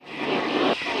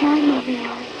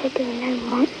said there are no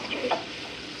monsters,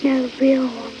 no real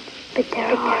ones, but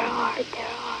there are.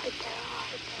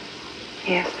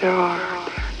 Yes, there are.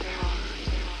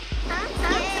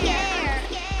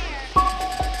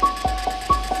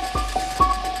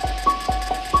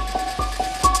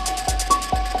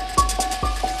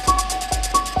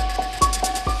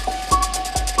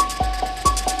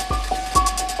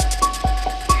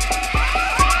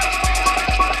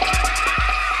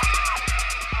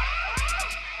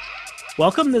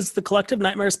 Welcome. This is the Collective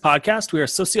Nightmares podcast. We are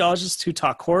sociologists who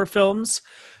talk horror films.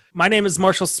 My name is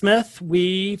Marshall Smith.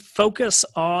 We focus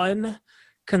on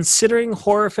considering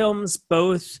horror films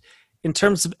both in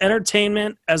terms of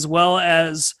entertainment as well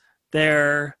as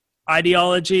their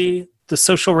ideology, the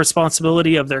social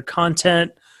responsibility of their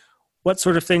content, what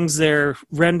sort of things they're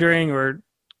rendering or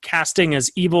casting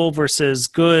as evil versus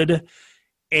good,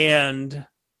 and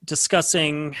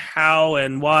discussing how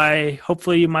and why.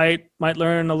 Hopefully you might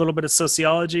learn a little bit of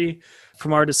sociology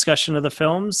from our discussion of the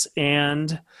films,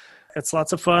 and it's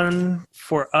lots of fun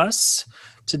for us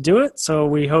to do it. So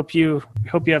we hope you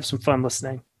have some fun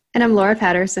listening. And I'm Laura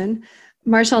Patterson.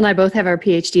 Marshall and I both have our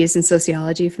PhDs in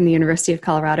sociology from the University of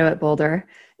Colorado at Boulder.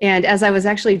 And as I was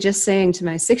actually just saying to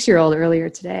my 6-year-old earlier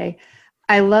today,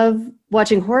 I love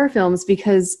watching horror films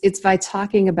because it's by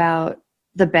talking about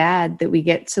the bad that we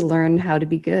get to learn how to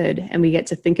be good, and we get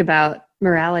to think about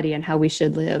morality and how we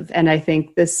should live. And I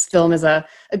think this film is a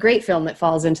great film that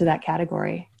falls into that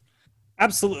category.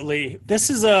 Absolutely. This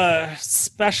is a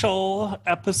special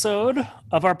episode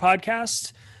of our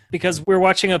podcast because we're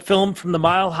watching a film from the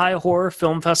Mile High Horror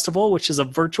Film Festival, which is a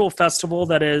virtual festival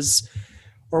that is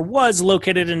or was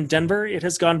located in Denver. It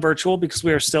has gone virtual because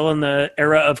we are still in the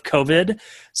era of COVID.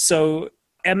 So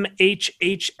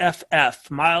MHHFF,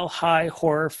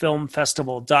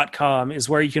 milehighhorrorfilmfestival.com is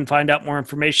where you can find out more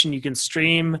information. You can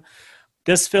stream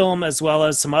this film as well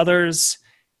as some others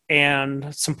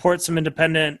and support some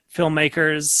independent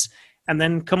filmmakers, and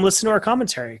then come listen to our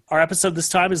commentary. Our episode this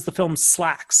time is the film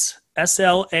Slaxx,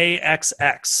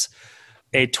 SLAXX,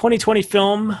 a 2020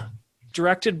 film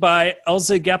directed by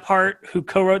Elza Gephardt, who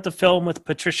co-wrote the film with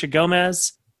Patricia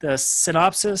Gomez. The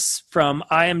synopsis from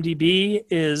IMDb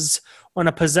is: when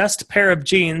a possessed pair of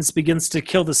jeans begins to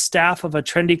kill the staff of a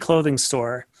trendy clothing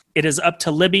store, it is up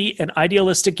to Libby, an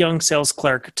idealistic young sales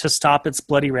clerk, to stop its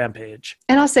bloody rampage.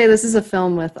 And I'll say this is a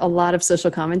film with a lot of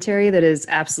social commentary that is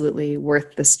absolutely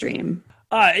worth the stream.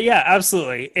 Yeah,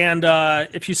 absolutely. And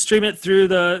if you stream it through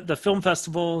the film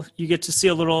festival, you get to see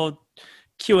a little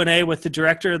Q&A with the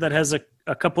director that has a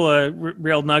couple of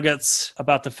real nuggets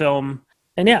about the film.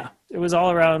 And yeah, it was all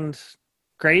around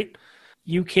great.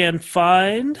 You can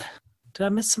find... Did I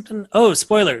miss something? Oh,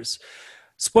 spoilers.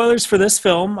 Spoilers for this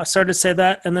film. I started to say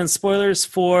that. And then spoilers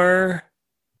for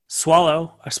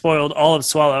Swallow. I spoiled all of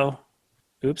Swallow.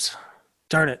 Oops.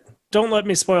 Darn it. Don't let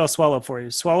me spoil Swallow for you.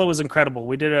 Swallow was incredible.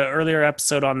 We did an earlier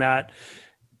episode on that,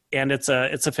 and it's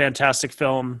a fantastic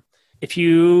film. If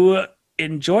you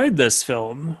enjoyed this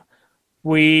film,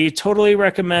 we totally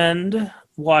recommend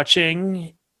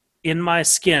watching In My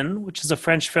Skin, which is a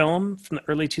French film from the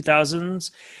early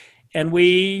 2000s. And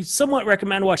we somewhat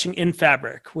recommend watching In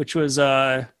Fabric, which was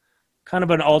kind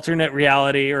of an alternate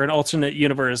reality or an alternate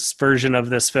universe version of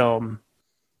this film.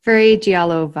 Very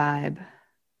Giallo vibe,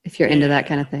 if you're into that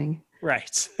kind of thing.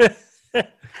 Right.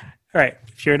 Right.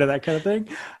 If you're into that kind of thing.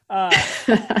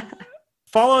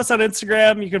 Follow us on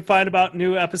Instagram. You can find about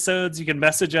new episodes. You can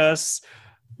message us,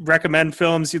 recommend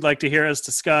films you'd like to hear us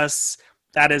discuss.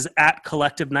 That is at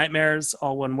Collective Nightmares,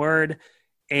 all one word.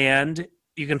 And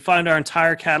you can find our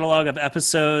entire catalog of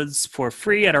episodes for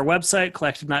free at our website,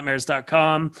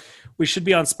 collectivenightmares.com. We should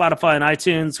be on Spotify and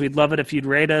iTunes. We'd love it if you'd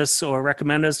rate us or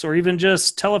recommend us, or even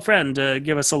just tell a friend to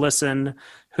give us a listen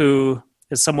who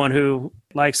is someone who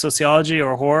likes sociology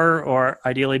or horror, or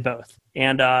ideally both.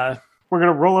 And we're going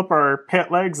to roll up our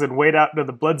pant legs and wade out into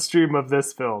the bloodstream of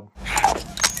this film.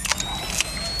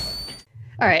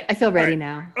 All right, I feel ready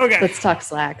now. Okay. Let's talk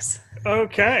Slaxx.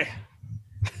 Okay.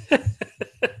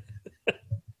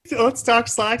 Let's talk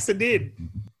Slaxx indeed.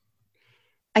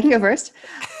 I can go first.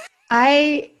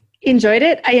 I enjoyed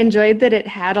it. I enjoyed that it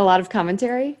had a lot of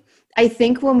commentary. I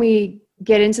think when we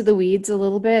get into the weeds a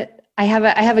little bit, I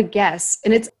have a guess.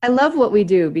 And I love what we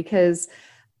do because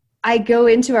I go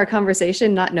into our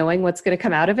conversation not knowing what's going to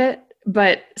come out of it,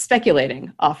 but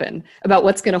speculating often about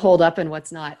what's going to hold up and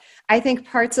what's not. I think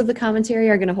parts of the commentary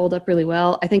are going to hold up really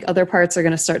well. I think other parts are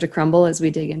going to start to crumble as we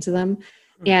dig into them.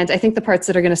 And I think the parts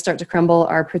that are going to start to crumble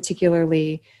are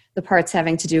particularly the parts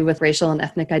having to do with racial and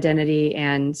ethnic identity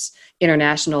and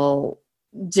international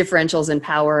differentials in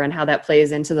power and how that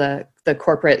plays into the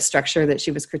corporate structure that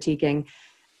she was critiquing.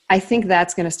 I think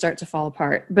that's going to start to fall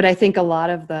apart. But I think a lot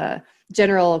of the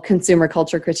general consumer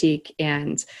culture critique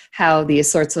and how these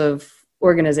sorts of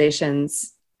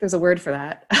organizations, there's a word for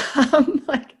that,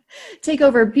 like take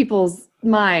over people's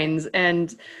minds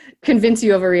and convince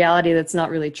you of a reality that's not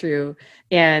really true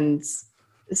and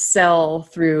sell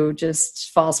through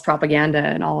just false propaganda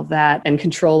and all of that, and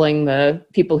controlling the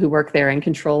people who work there and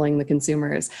controlling the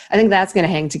consumers. I think that's going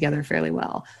to hang together fairly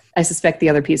well. I suspect the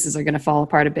other pieces are going to fall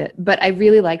apart a bit, but I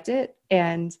really liked it.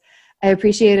 And I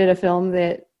appreciated a film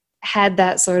that had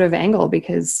that sort of angle,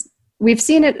 because we've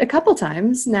seen it a couple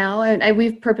times now, and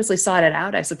we've purposely sought it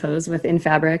out, I suppose, with In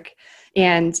Fabric.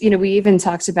 And, you know, we even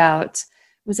talked about,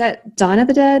 was that Dawn of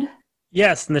the Dead?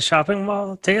 Yes, in the shopping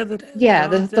mall. Day of the Dead? Yeah,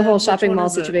 the whole shopping mall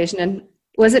situation. And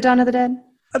was it Dawn of the Dead?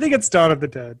 I think it's Dawn of the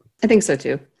Dead. I think so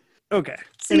too. Okay.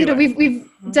 So, anyway. You know, we've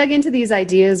dug into these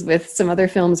ideas with some other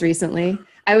films recently.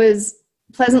 I was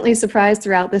pleasantly surprised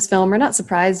throughout this film, or not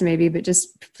surprised maybe, but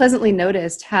just pleasantly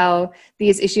noticed how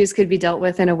these issues could be dealt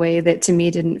with in a way that to me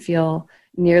didn't feel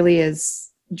nearly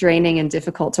as draining and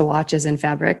difficult to watch as In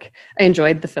Fabric. I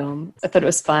enjoyed the film. I thought it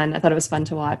was fun. I thought it was fun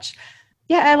to watch.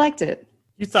 Yeah, I liked it.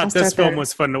 You thought this film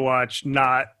was fun to watch,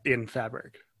 not In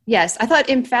Fabric. Yes, I thought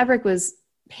In Fabric was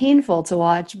painful to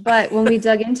watch, but when we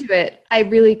dug into it, I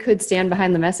really could stand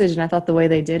behind the message, and I thought the way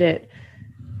they did it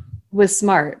was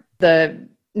smart. The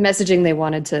messaging they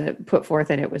wanted to put forth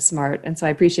in it was smart, and so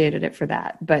I appreciated it for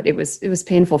that. But it was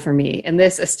painful for me, and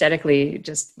this aesthetically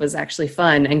just was actually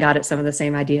fun and got at some of the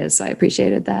same ideas, so I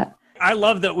appreciated that. I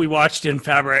love that we watched In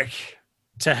Fabric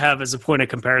to have as a point of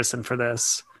comparison for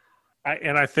this.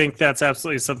 And I think that's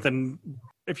absolutely something,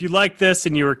 if you like this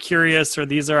and you were curious, or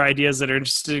these are ideas that are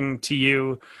interesting to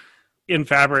you, In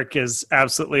Fabric is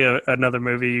absolutely another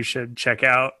movie you should check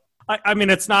out. I mean,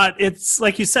 it's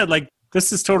like you said, like,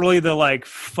 this is totally the like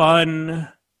fun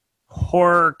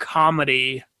horror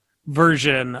comedy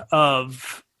version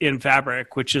of In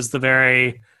Fabric, which is the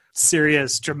very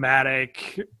serious,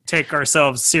 dramatic, take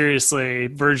ourselves seriously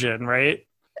version, right?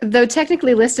 Though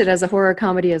technically listed as a horror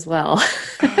comedy as well.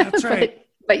 That's right.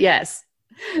 but yes,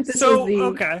 this is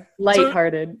the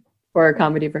lighthearted horror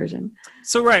comedy version.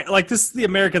 So right, like this is the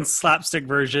American slapstick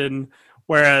version,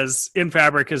 whereas In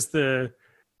Fabric is the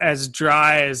as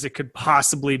dry as it could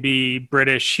possibly be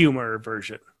British humor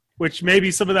version, which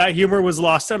maybe some of that humor was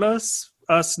lost on us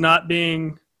not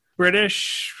being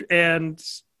British and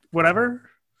whatever.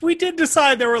 We did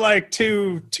decide there were like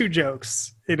two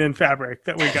jokes in Fabric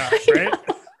that we got, right?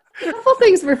 A couple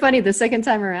things were funny the second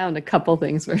time around. A couple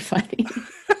things were funny.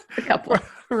 A couple.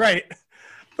 Right.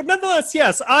 But nonetheless,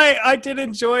 yes, I did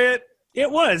enjoy it.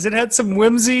 It had some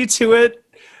whimsy to it.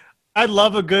 I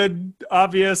love a good,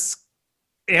 obvious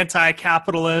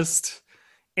anti-capitalist,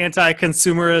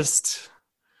 anti-consumerist,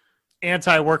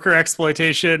 anti-worker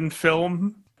exploitation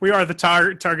film. We are the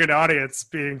target audience,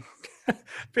 being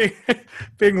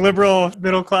liberal,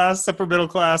 middle class, upper middle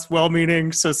class,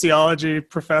 well-meaning sociology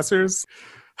professors.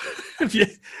 If you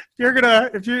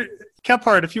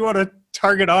Kephart, if you want a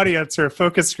target audience or a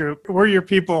focus group, we're your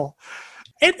people.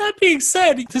 And that being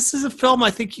said, this is a film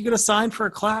I think you could assign for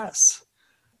a class.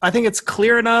 I think it's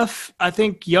clear enough. I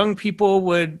think young people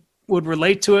would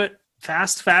relate to it.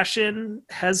 Fast fashion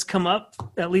has come up,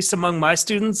 at least among my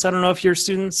students. I don't know if your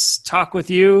students talk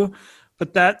with you,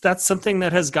 but that's something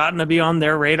that has gotten to be on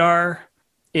their radar,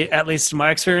 at least in my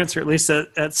experience, or at least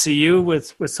at CU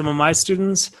with some of my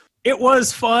students. It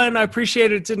was fun. I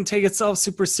appreciate it didn't take itself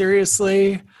super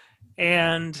seriously.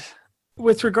 And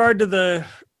with regard to the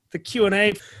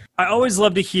Q&A, I always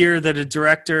love to hear that a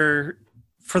director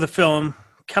for the film,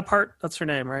 Kephart, that's her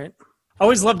name, right? I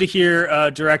always love to hear a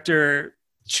director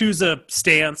choose a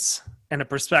stance and a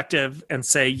perspective and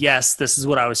say, yes, this is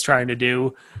what I was trying to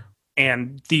do.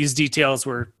 And these details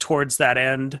were towards that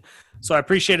end. So I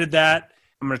appreciated that.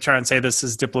 I'm going to try and say this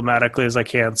as diplomatically as I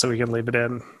can so we can leave it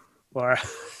in. Laura,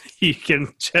 you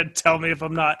can tell me if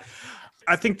I'm not.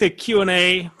 I think the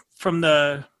Q&A from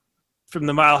the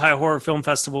Mile High Horror Film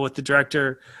Festival with the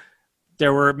director,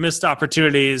 there were missed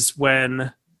opportunities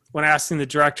when asking the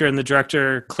director, and the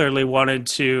director clearly wanted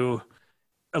to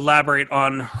elaborate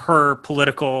on her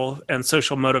political and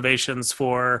social motivations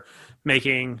for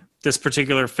making this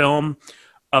particular film,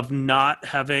 of not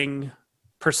having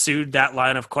pursued that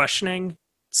line of questioning.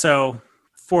 So,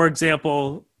 for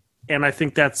example, and I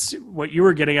think that's what you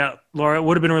were getting at, Laura, it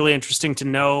would have been really interesting to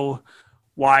know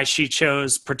why she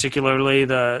chose particularly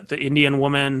the Indian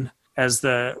woman as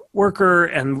the worker,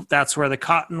 and that's where the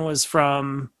cotton was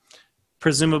from,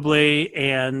 presumably,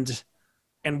 and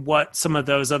what some of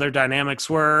those other dynamics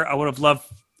were. I would have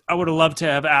loved to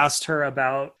have asked her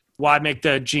about why make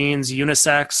the jeans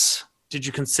unisex. Did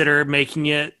you consider making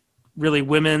it really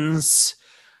women's.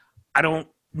 I don't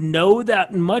know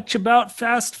that much about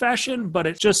fast fashion, but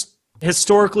it just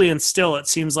historically and still, it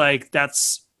seems like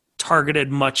that's targeted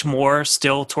much more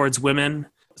still towards women.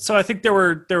 So I think there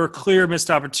were clear missed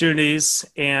opportunities,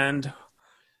 and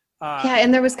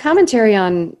and there was commentary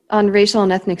on racial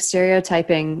and ethnic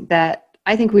stereotyping that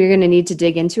I think we're going to need to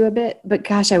dig into a bit. But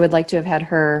gosh, I would like to have had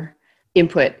her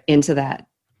input into that,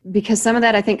 because some of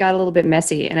that I think got a little bit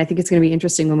messy, and I think it's going to be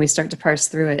interesting when we start to parse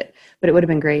through it. But it would have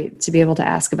been great to be able to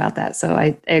ask about that. So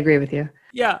I agree with you.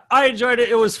 Yeah, I enjoyed it.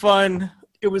 It was fun.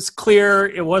 It was clear.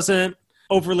 It wasn't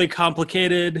overly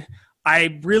complicated.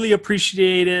 I really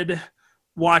appreciated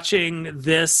watching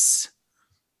this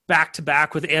back to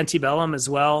back with Antebellum as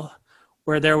well,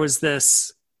 where there was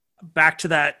this back to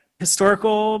that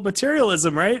historical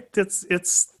materialism, right?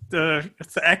 It's the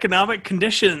economic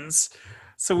conditions.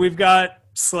 So we've got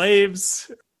slaves.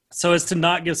 So as to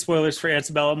not give spoilers for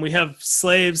Antebellum, we have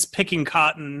slaves picking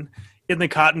cotton in the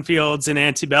cotton fields in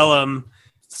Antebellum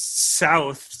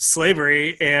South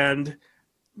slavery, and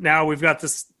now we've got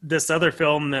this other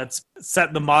film that's set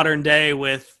in the modern day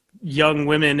with young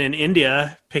women in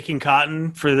India picking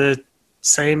cotton for the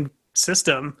same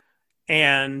system,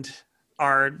 and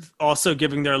are also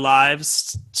giving their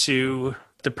lives to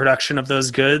the production of those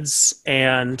goods.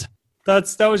 And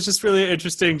that was just really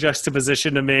interesting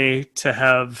juxtaposition to me, to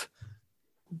have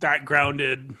that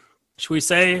grounded. Should we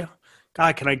say,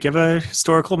 God, can I give a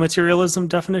historical materialism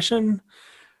definition?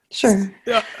 Sure.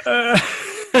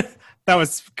 That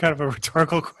was kind of a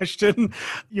rhetorical question.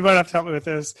 You might have to help me with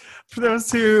this. For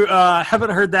those who haven't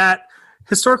heard that,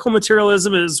 historical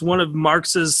materialism is one of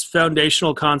Marx's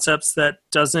foundational concepts that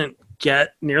doesn't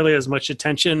get nearly as much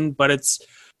attention, but it's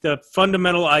the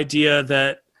fundamental idea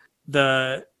that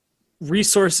the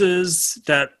resources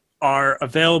that are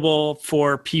available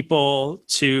for people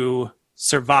to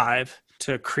survive,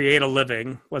 to create a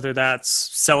living, whether that's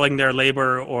selling their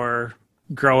labor or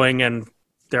growing and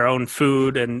their own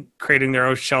food and creating their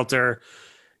own shelter,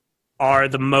 are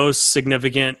the most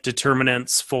significant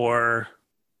determinants for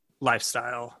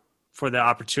lifestyle, for the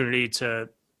opportunity to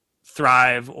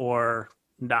thrive or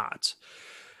not.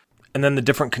 And then the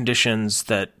different conditions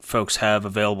that folks have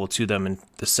available to them in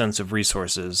the sense of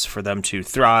resources for them to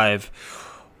thrive,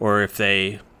 or if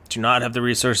they do not have the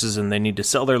resources and they need to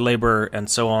sell their labor and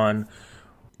so on,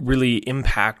 really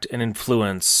impact and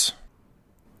influence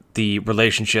the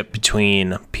relationship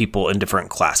between people in different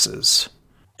classes.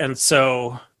 And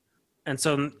so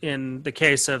in the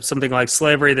case of something like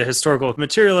slavery, the historical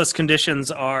materialist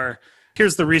conditions are,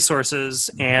 here's the resources,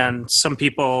 and some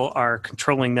people are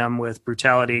controlling them with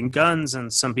brutality and guns,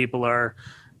 and some people are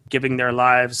giving their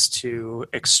lives to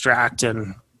extract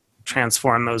and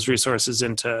transform those resources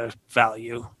into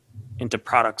value, into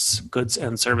products, goods,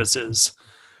 and services.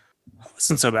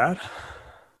 Wasn't so bad.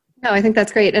 No, I think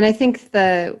that's great. And I think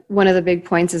one of the big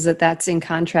points is that that's in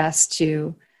contrast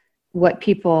to what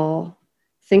people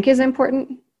think is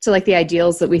important, to like the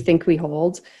ideals that we think we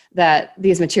hold, that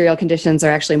these material conditions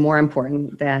are actually more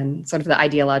important than sort of the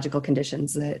ideological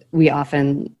conditions that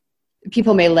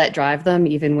people may let drive them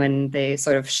even when they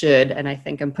sort of should. And I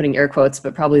think I'm putting air quotes,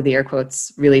 but probably the air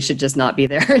quotes really should just not be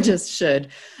there, just should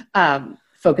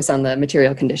focus on the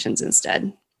material conditions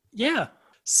instead. Yeah.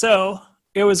 So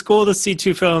it was cool to see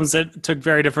two films that took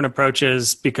very different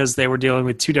approaches, because they were dealing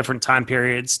with two different time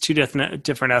periods, two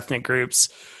different ethnic groups,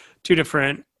 two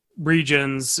different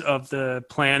regions of the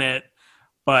planet.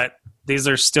 But these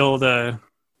are still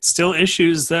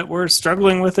issues that we're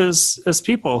struggling with as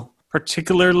people,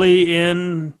 particularly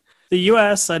in the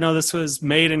U.S. I know this was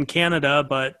made in Canada,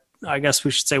 but I guess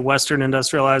we should say Western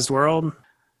industrialized world.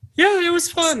 Yeah, it was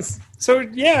fun. So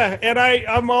yeah, and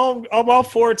I'm all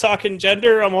for talking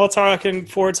gender. I'm all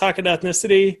for talking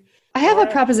ethnicity. I have a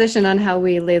proposition on how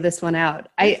we lay this one out.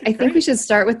 I think we should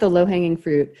start with the low-hanging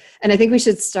fruit. And I think we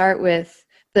should start with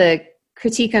the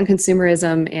critique on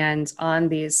consumerism and on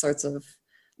these sorts of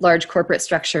large corporate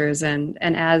structures. And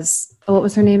as, what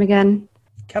was her name again?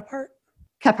 Kephart,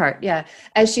 yeah.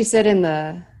 As she said in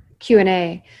the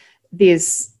Q&A,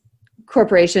 these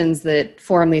corporations that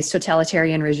form these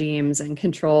totalitarian regimes and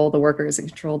control the workers and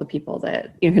control the people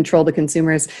that control the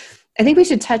consumers. I think we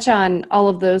should touch on all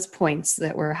of those points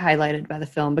that were highlighted by the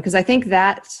film, because I think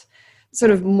that sort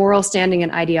of moral standing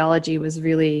and ideology was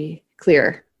really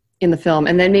clear in the film,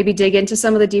 and then maybe dig into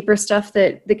some of the deeper stuff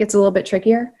that gets a little bit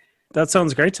trickier. That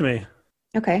sounds great to me.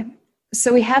 Okay.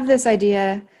 So we have this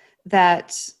idea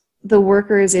that the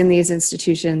workers in these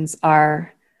institutions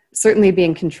are certainly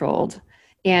being controlled,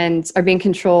 and are being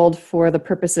controlled for the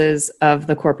purposes of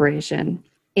the corporation.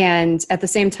 And at the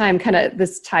same time, kind of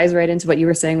this ties right into what you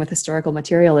were saying with historical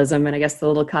materialism. And I guess the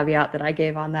little caveat that I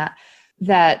gave on that,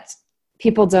 that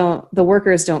the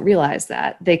workers don't realize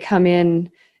that. They come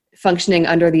in functioning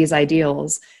under these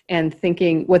ideals and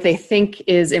thinking what they think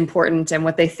is important and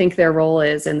what they think their role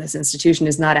is in this institution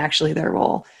is not actually their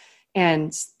role.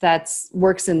 And that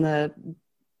works to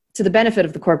the benefit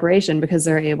of the corporation because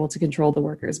they're able to control the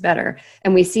workers better.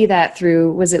 And we see that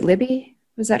through, was it Libby?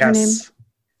 Was that her name?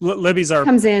 Libby's our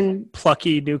comes in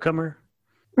plucky newcomer.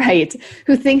 Right.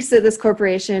 Who thinks that this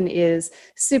corporation is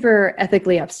super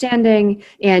ethically upstanding,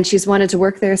 and she's wanted to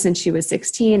work there since she was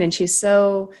 16. And she's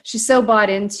so bought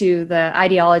into the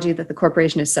ideology that the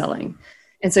corporation is selling.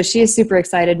 And so she is super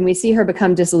excited, and we see her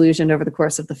become disillusioned over the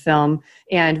course of the film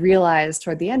and realize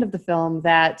toward the end of the film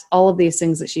that all of these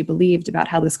things that she believed about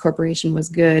how this corporation was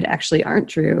good actually aren't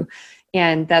true.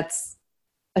 And that's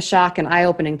a shock and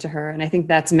eye-opening to her. And I think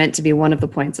that's meant to be one of the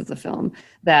points of the film,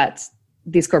 that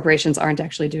these corporations aren't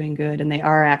actually doing good, and they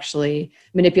are actually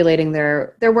manipulating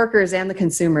their workers and the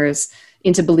consumers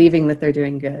into believing that they're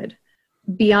doing good.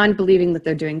 Beyond believing that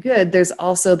they're doing good, there's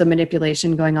also the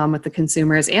manipulation going on with the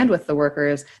consumers and with the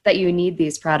workers that you need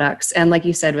these products. And like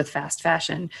you said, with fast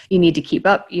fashion, you need to keep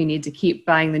up. You need to keep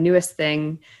buying the newest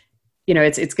thing. You know,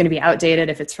 it's going to be outdated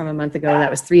if it's from a month ago. That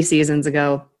was 3 seasons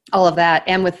ago. All of that.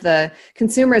 And with the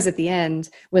consumers at the end,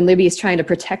 when Libby is trying to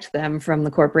protect them from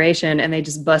the corporation and they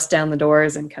just bust down the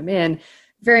doors and come in,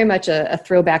 very much a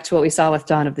throwback to what we saw with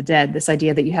Dawn of the Dead, this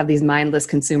idea that you have these mindless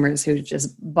consumers who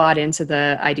just bought into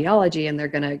the ideology and they're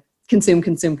going to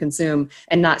consume,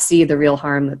 and not see the real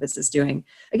harm that this is doing.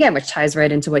 Again, which ties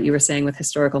right into what you were saying with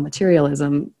historical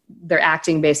materialism. They're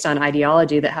acting based on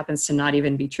ideology that happens to not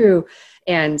even be true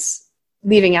and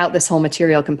leaving out this whole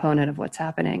material component of what's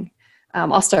happening.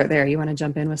 I'll start there. You want to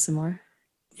jump in with some more?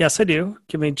 Yes, I do.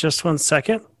 Give me just 1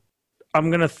 second. I'm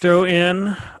going to throw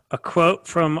in a quote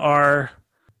from our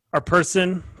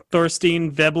person, Thorstein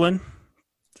Veblen.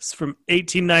 This is from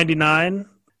 1899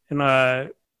 in a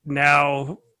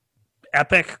now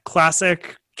epic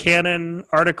classic canon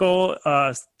article,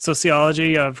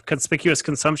 Sociology of Conspicuous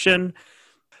Consumption.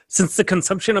 Since the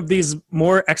consumption of these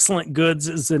more excellent goods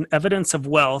is an evidence of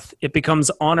wealth, it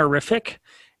becomes honorific,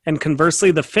 and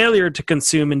conversely, the failure to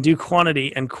consume in due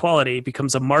quantity and quality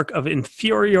becomes a mark of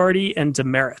inferiority and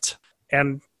demerit.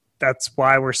 And that's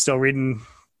why we're still reading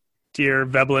Dear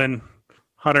Veblen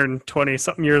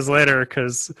 120-something years later,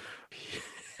 because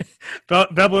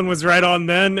Veblen was right on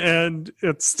then, and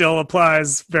it still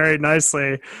applies very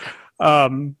nicely.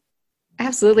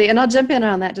 Absolutely. And I'll jump in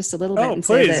on that just a little bit. And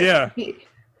please, say that yeah.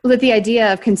 That the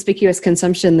idea of conspicuous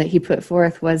consumption that he put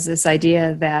forth was this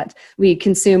idea that we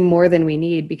consume more than we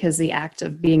need because the act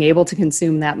of being able to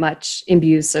consume that much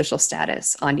imbues social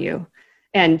status on you.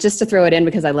 And just to throw it in,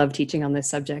 because I love teaching on this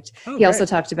subject, he also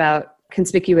talked about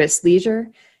conspicuous leisure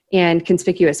and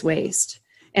conspicuous waste.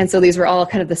 And so these were all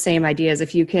kind of the same ideas.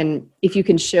 If you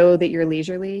can show that you're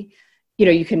leisurely,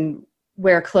 you can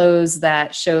wear clothes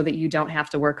that show that you don't have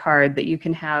to work hard, that you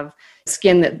can have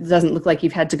skin that doesn't look like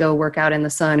you've had to go work out in the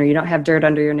sun, or you don't have dirt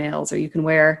under your nails, or you can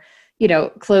wear,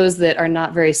 clothes that are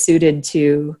not very suited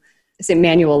to, say,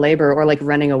 manual labor or like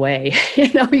running away. You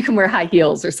can wear high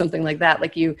heels or something like that.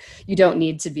 Like you don't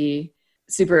need to be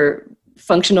super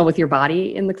functional with your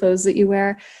body in the clothes that you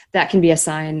wear. That can be a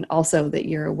sign also that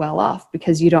you're well off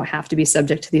because you don't have to be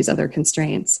subject to these other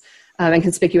constraints. And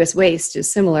conspicuous waste is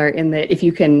similar in that if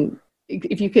you can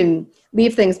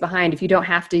leave things behind, if you don't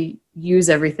have to use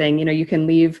everything, you can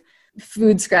leave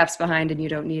food scraps behind and you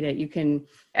don't need it.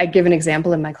 I give an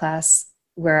example in my class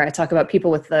where I talk about people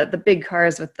with the big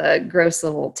cars with the gross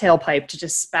little tailpipe to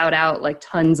just spout out like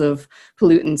tons of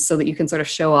pollutants so that you can sort of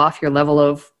show off your level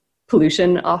of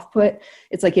pollution off-put.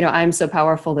 It's like, I'm so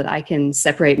powerful that I can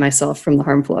separate myself from the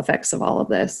harmful effects of all of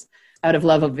this. Out of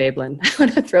love of Veblen, I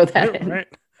want to throw that in. Right.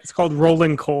 It's called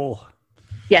rolling coal.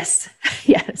 Yes.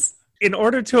 Yes. In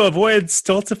order to avoid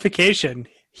stultification,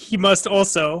 he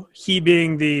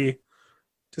being the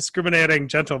discriminating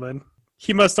gentleman,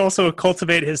 he must also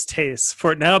cultivate his tastes,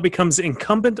 for it now becomes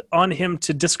incumbent on him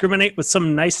to discriminate with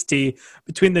some nicety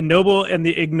between the noble and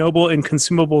the ignoble in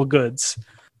consumable goods.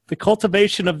 The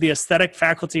cultivation of the aesthetic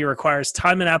faculty requires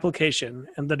time and application,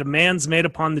 and the demands made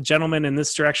upon the gentleman in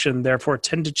this direction therefore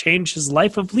tend to change his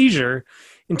life of leisure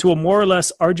into a more or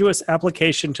less arduous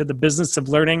application to the business of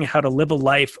learning how to live a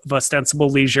life of ostensible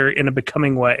leisure in a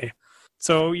becoming way.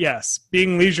 So yes,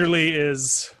 being leisurely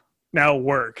is now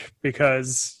work,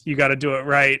 because you got to do it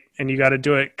right, and you got to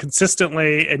do it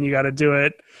consistently, and you got to do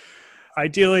it.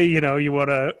 Ideally, you want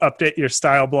to update your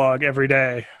style blog every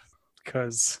day,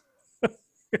 because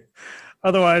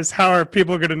otherwise, how are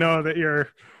people going to know that you're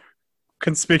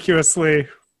conspicuously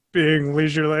being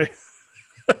leisurely.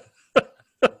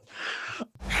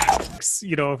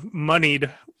 Moneyed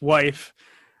wife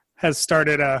has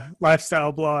started a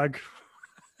lifestyle blog,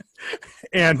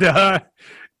 and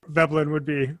Veblen would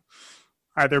be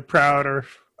either proud or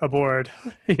aboard,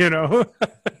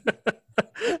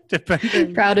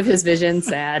 depending. Proud of his vision,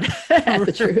 sad at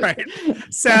the truth. Right.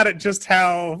 Sad at just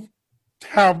how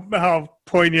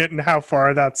poignant and how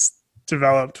far that's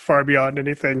developed, far beyond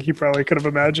anything he probably could have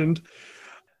imagined.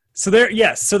 So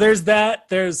there's that.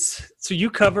 So you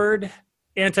covered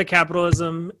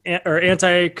anti-capitalism or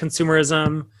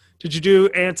anti-consumerism. Did you do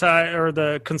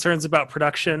the concerns about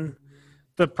production?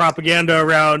 The propaganda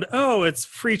around, it's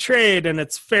free trade and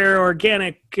it's fair,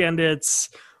 organic, and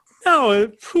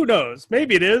who knows?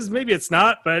 Maybe it is, maybe it's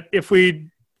not. But if we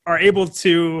are able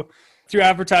to, through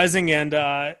advertising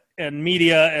and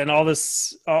media and all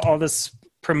this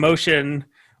promotion,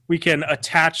 we can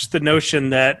attach the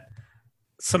notion that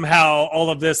somehow all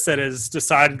of this that is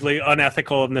decidedly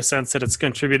unethical in the sense that it's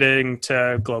contributing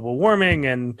to global warming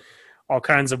and all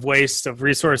kinds of waste of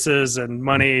resources and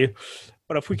money.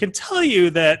 But if we can tell you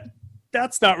that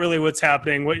that's not really what's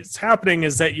happening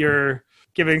is that you're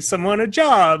giving someone a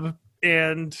job,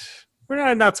 and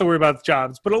we're not so worried about the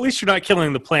jobs, but at least you're not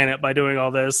killing the planet by doing all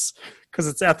this because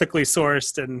it's ethically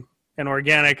sourced and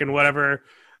organic and whatever,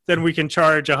 then we can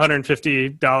charge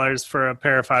 $150 for a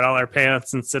pair of $5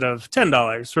 pants instead of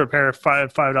 $10 for a pair of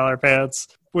 $5 pants.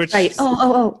 Which right?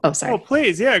 Sorry. Oh,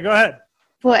 please, yeah, go ahead.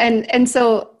 Well, and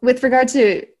so with regard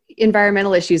to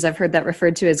environmental issues, I've heard that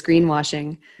referred to as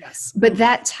greenwashing. Yes. But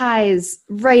that ties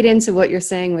right into what you're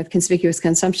saying with conspicuous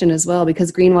consumption as well,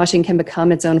 because greenwashing can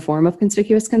become its own form of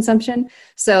conspicuous consumption.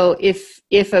 So if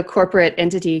a corporate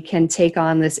entity can take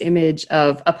on this image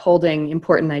of upholding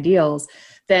important ideals,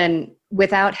 then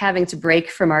without having to break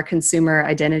from our consumer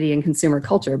identity and consumer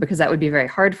culture, because that would be very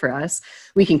hard for us,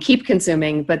 we can keep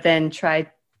consuming, but then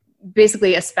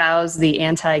basically espouse the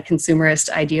anti-consumerist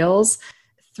ideals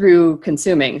through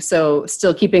consuming. So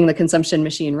still keeping the consumption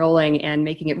machine rolling and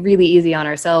making it really easy on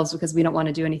ourselves because we don't want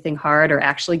to do anything hard or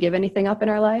actually give anything up in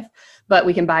our life. But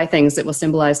we can buy things that will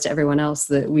symbolize to everyone else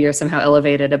that we are somehow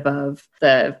elevated above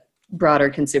the broader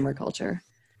consumer culture.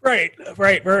 Right.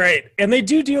 And they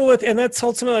do deal with, and that's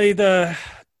ultimately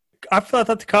I thought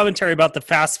that the commentary about the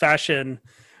fast fashion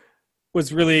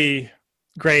was really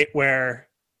great, where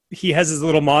he has his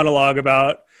little monologue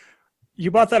about,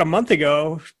 you bought that a month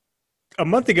ago. A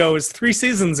month ago is 3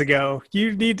 seasons ago.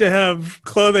 You need to have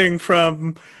clothing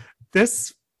from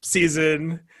this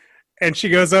season. And she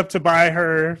goes up to buy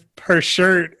her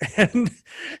shirt, and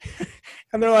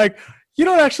they're like, you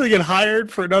don't actually get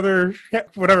hired for another,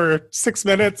 6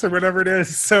 minutes or whatever it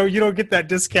is. So you don't get that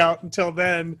discount until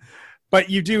then, but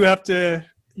you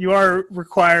are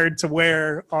required to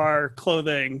wear our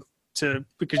clothing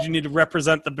because you need to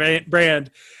represent the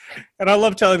brand. And I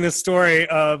love telling this story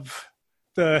of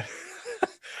the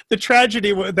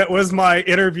tragedy that was my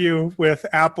interview with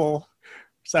Apple.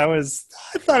 So I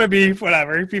thought it'd be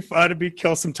whatever. It'd be fun. It'd be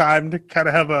kill some time to kind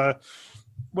of have a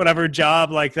whatever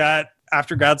job like that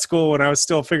after grad school when I was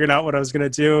still figuring out what I was going to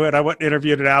do. And I went and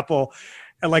interviewed at Apple.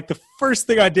 And the first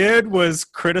thing I did was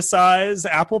criticize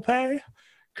Apple Pay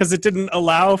because it didn't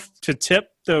allow to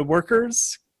tip the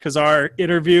workers, because our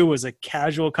interview was a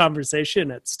casual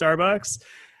conversation at Starbucks.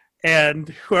 And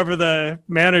whoever the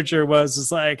manager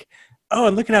was like, oh,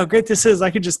 and look at how great this is.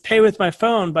 I could just pay with my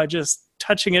phone by just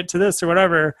touching it to this or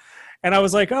whatever. And I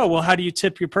was like, oh, well, how do you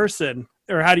tip your person?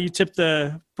 Or how do you tip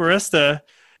the barista?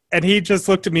 And he just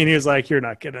looked at me and he was like, you're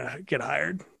not going to get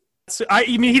hired. So,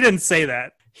 he didn't say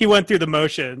that. He went through the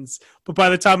motions. But by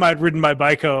the time I'd ridden my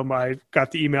bike home, I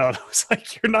got the email and I was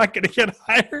like, you're not going to get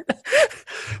hired.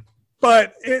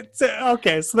 But it's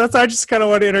okay. So I just kind of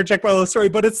want to interject my little story.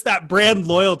 But it's that brand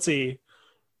loyalty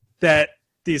that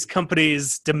these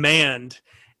companies demand.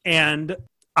 And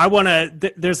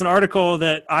there's an article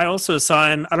that I also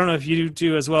saw, and I don't know if you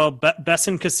do as well,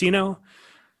 Besson Casino.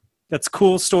 That's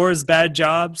Cool Stores, Bad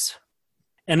Jobs.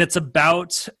 And it's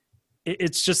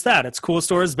just that. It's cool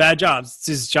stores, bad jobs. It's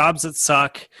these jobs that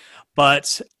suck.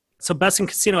 But so Besson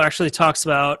Casino actually talks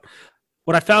about,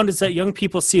 what I found is that young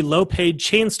people see low-paid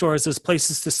chain stores as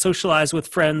places to socialize with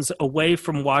friends away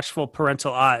from watchful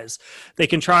parental eyes. They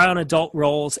can try on adult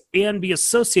roles and be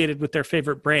associated with their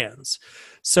favorite brands.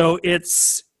 So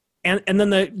it's, and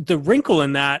then the wrinkle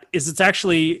in that is it's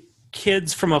actually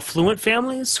kids from affluent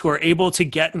families who are able to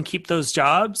get and keep those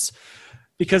jobs,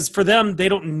 because for them, they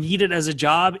don't need it as a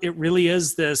job. It really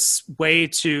is this way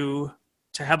to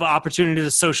have an opportunity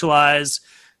to socialize,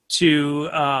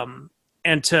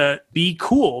 and to be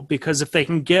cool, because if they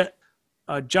can get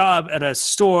a job at a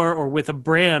store or with a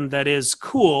brand that is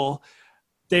cool,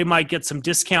 they might get some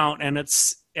discount, and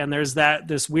there's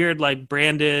this weird like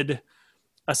branded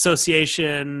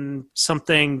association,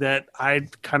 something that I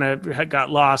kind of got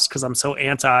lost because I'm so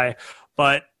anti,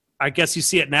 but I guess you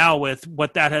see it now with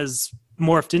what that has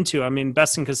morphed into. I mean,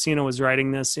 Best in Casino was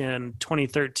writing this in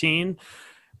 2013,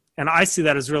 and I see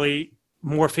that as really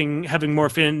having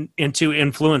morphed into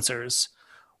influencers,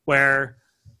 where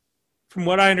from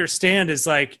what I understand is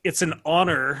like, it's an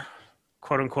honor,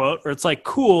 quote unquote, or it's like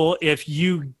cool if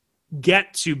you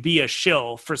get to be a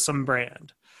shill for some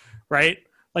brand, right?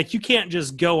 Like you can't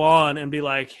just go on and be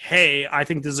like, hey, I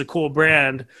think this is a cool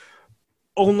brand.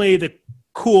 Only the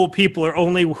cool people, or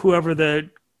only whoever the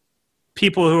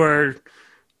people who are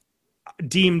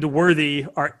deemed worthy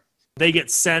they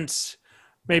get sent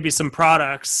maybe some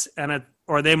products,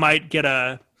 or they might get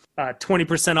a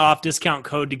 20% off discount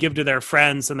code to give to their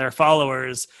friends and their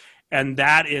followers. And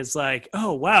that is like,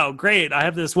 oh, wow, great. I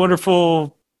have this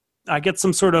I get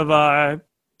some sort of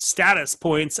status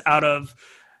points out of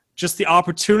just the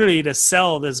opportunity to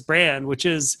sell this brand, which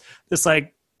is this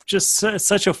like just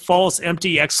such a false,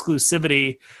 empty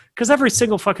exclusivity, because every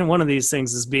single fucking one of these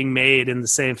things is being made in the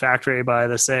same factory by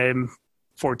the same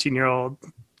 14-year-old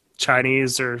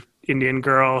Chinese or Indian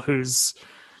girl who's,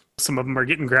 some of them are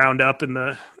getting ground up in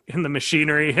the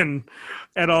machinery and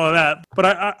all of that.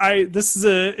 But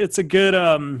it's a good,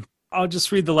 I'll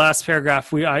just read the last paragraph.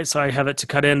 So I have it to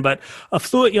cut in, but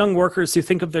affluent young workers who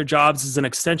think of their jobs as an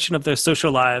extension of their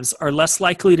social lives are less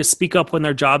likely to speak up when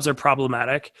their jobs are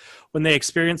problematic, when they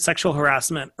experience sexual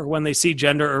harassment, or when they see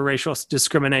gender or racial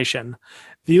discrimination.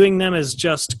 Viewing them as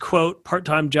just, quote,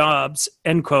 part-time jobs,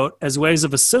 end quote, as ways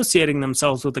of associating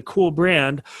themselves with a cool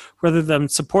brand rather than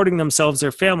supporting themselves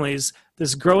or families,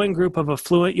 this growing group of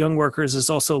affluent young workers is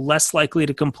also less likely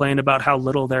to complain about how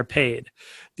little they're paid.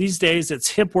 These days, it's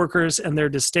hip workers and their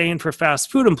disdain for fast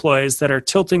food employees that are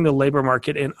tilting the labor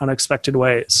market in unexpected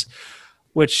ways,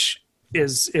 which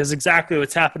is exactly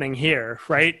what's happening here,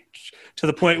 right? To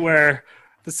the point where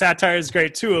the satire is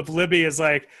great, too, of Libby is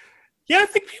like, yeah, I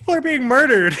think people are being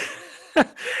murdered.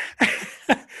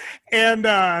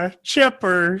 And Chip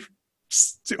or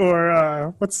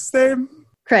what's his name?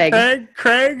 Craig.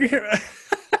 Craig.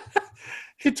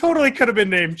 He totally could have been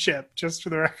named Chip, just for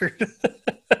the record.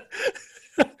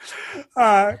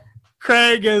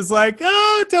 Craig is like,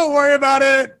 oh, don't worry about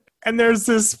it. And there's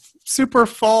this super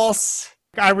false,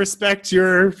 I respect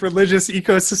your religious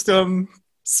ecosystem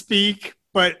speak,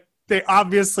 but they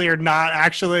obviously are not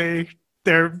actually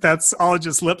there. That's all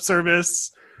just lip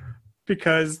service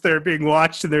because they're being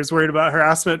watched and there's worried about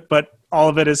harassment, but all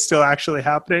of it is still actually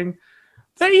happening.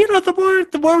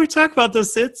 The more we talk about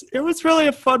this, it was really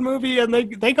a fun movie, and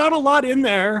they got a lot in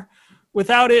there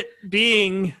without it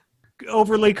being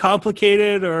overly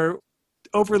complicated or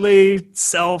overly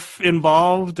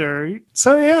self-involved. It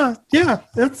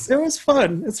was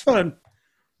fun. It's fun.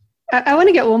 I want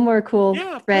to get one more cool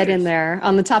thread in there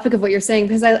on the topic of what you're saying,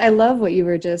 because I love what you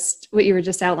were just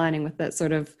outlining with that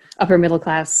sort of upper middle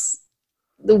class,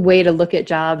 the way to look at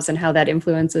jobs and how that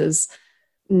influences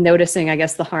noticing, I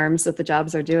guess, the harms that the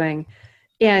jobs are doing.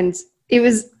 And it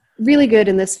was really good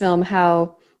in this film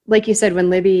how, like you said, when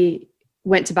Libby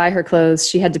went to buy her clothes,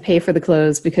 she had to pay for the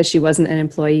clothes because she wasn't an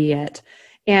employee yet.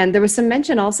 And there was some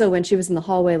mention also when she was in the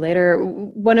hallway later,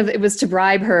 it was to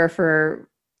bribe her for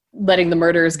letting the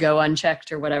murders go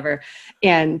unchecked or whatever.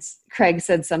 And Craig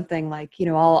said something like,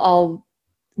 I'll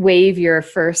waive your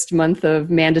first month of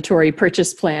mandatory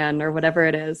purchase plan or whatever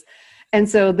it is. And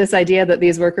so this idea that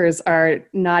these workers are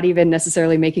not even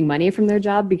necessarily making money from their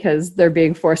job because they're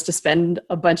being forced to spend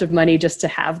a bunch of money just to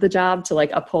have the job, to like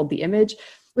uphold the image,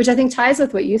 which I think ties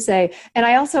with what you say. And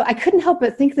I couldn't help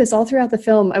but think this all throughout the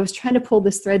film. I was trying to pull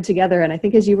this thread together. And I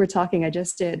think as you were talking, I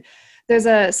just did. There's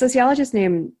a sociologist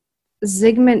named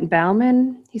Zygmunt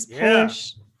Bauman. He's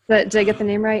Polish. Did I get the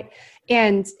name right?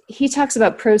 And he talks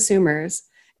about prosumers.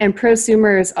 And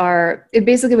prosumers are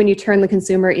basically when you turn the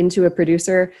consumer into a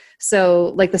producer.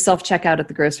 So like the self-checkout at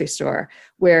the grocery store,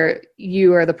 where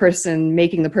you are the person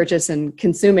making the purchase and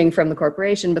consuming from the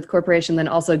corporation, but the corporation then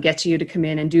also gets you to come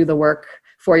in and do the work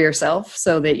for yourself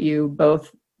so that you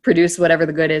both produce whatever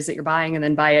the good is that you're buying and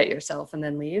then buy it yourself and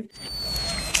then leave.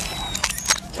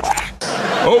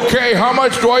 Okay, how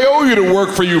much do I owe you to work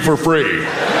for you for free?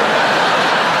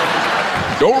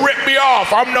 Don't rip me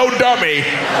off, I'm no dummy.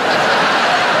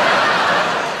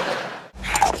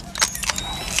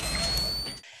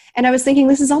 And I was thinking,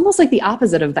 this is almost like the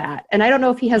opposite of that. And I don't know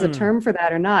if he has a term for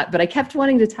that or not, but I kept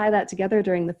wanting to tie that together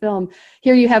during the film.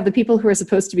 Here you have the people who are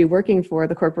supposed to be working for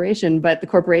the corporation, but the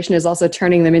corporation is also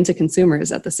turning them into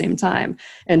consumers at the same time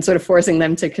and sort of forcing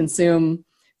them to consume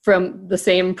from the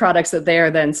same products that they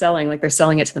are then selling, like they're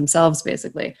selling it to themselves,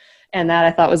 basically. And that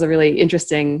I thought was a really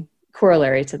interesting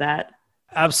corollary to that.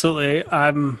 Absolutely.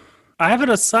 I haven't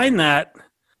assigned that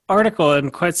article in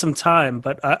quite some time,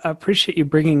 but I appreciate you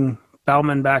bringing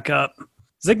Bauman back up.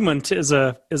 Zygmunt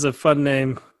is a fun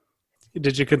name.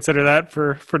 Did you consider that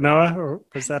for Noah, or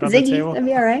was that on Ziggy, the table? that'd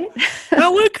be all right. That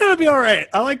would kind of be all right.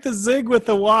 I like the Zig with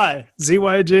the Y.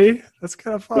 ZYG. That's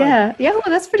kind of fun. Yeah, well,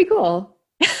 that's pretty cool.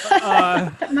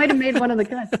 That might have made one of the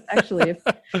cuts, actually,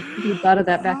 if you thought of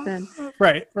that back then.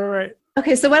 Right.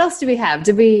 Okay, so what else do we have?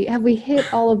 Have we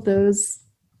hit all of those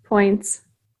points?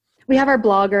 We have our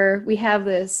blogger. We have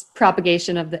this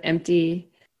propagation of the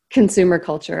empty consumer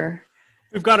culture.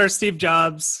 We've got our Steve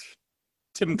Jobs,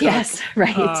 Tim Cook, yes,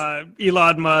 right.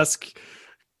 Elon Musk,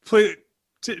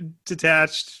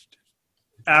 detached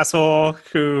asshole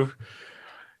who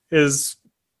is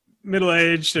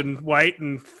middle-aged and white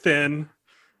and thin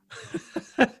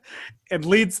and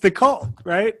leads the cult,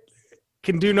 right?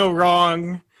 Can do no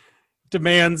wrong,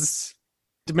 demands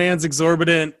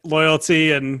exorbitant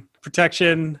loyalty and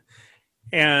protection.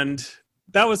 And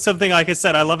that was something, like I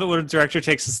said, I love it when a director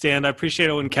takes a stand. I appreciate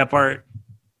it when Kephart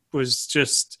was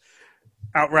just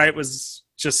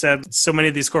said so many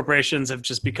of these corporations have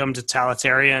just become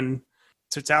totalitarian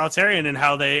in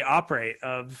how they operate.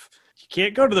 Of, you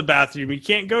can't go to the bathroom, you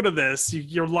can't go to this,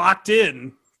 you're locked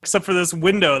in, except for this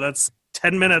window that's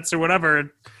 10 minutes or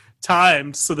whatever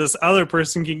time, so this other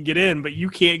person can get in, but you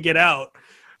can't get out.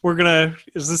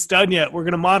 Is this done yet? We're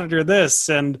gonna monitor this.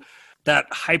 And that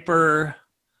hyper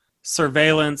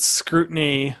surveillance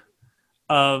scrutiny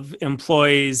of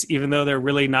employees, even though they're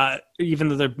really not, even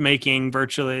though they're making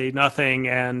virtually nothing,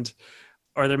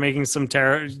 or they're making some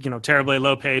terribly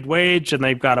low paid wage, and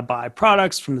they've got to buy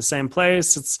products from the same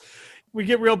place. We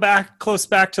get close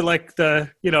back to like the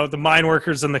mine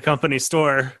workers in the company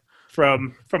store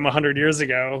from 100 years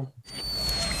ago.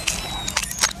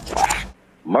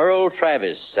 Merle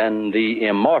Travis and the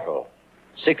immortal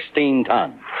 16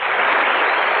 Ton.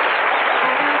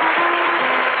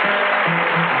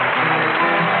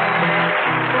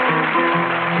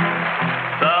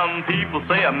 Some people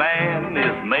say a man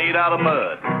is made out of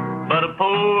mud, but a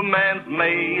poor man's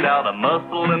made out of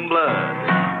muscle and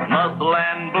blood. Muscle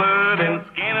and blood and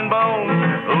skin and bone,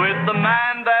 with a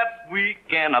mind that's weak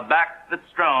and a back that's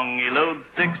strong. He loads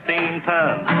 16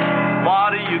 tons.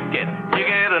 What do you get? You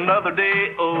get another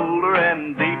day older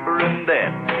and deeper in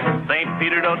debt. St.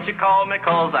 Peter, don't you call me,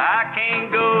 'cause I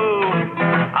can't go.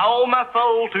 I owe my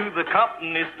soul to the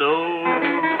company store.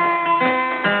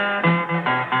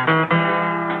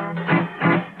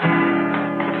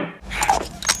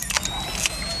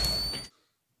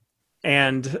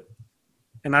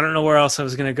 And I don't know where else I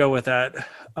was going to go with that.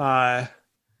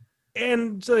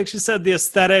 And like she said, the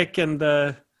aesthetic and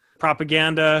the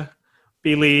propaganda,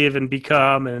 believe and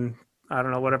become, and I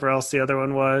don't know, whatever else the other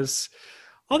one was.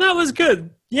 Oh, that was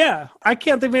good. Yeah. I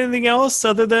can't think of anything else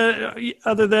other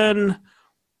than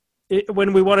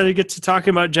when we wanted to get to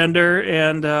talking about gender.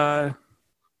 And I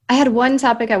had one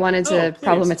topic I wanted to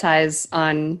problematize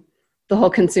on the whole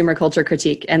consumer culture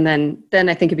critique. And then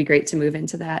I think it'd be great to move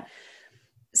into that.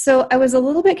 So I was a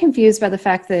little bit confused by the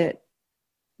fact that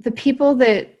the people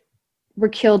that were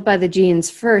killed by the genes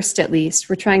first, at least,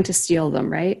 were trying to steal them,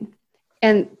 right?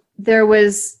 And there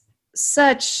was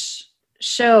such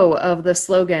show of the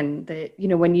slogan that,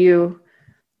 when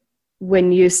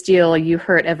you steal, you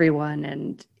hurt everyone,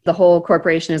 and the whole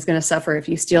corporation is going to suffer if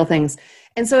you steal things.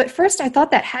 And so at first I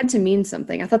thought that had to mean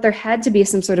something. I thought there had to be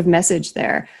some sort of message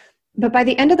there. But by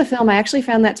the end of the film, I actually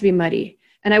found that to be muddy.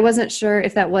 And I wasn't sure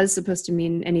if that was supposed to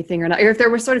mean anything or not, or if there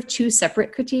were sort of two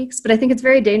separate critiques. But I think it's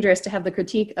very dangerous to have the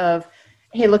critique of,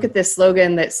 hey, look at this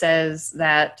slogan that says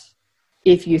that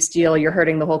if you steal, you're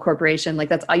hurting the whole corporation.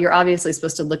 Like, you're obviously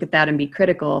supposed to look at that and be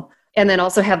critical. And then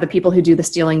also have the people who do the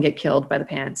stealing get killed by the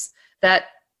pants. That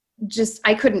just,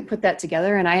 I couldn't put that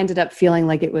together. And I ended up feeling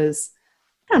like it was,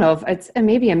 I don't know if it's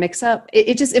maybe a mix up.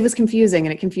 It was confusing,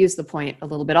 and it confused the point a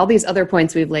little bit. All these other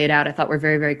points we've laid out, I thought were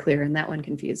very, very clear, and that one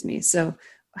confused me. So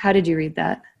how did you read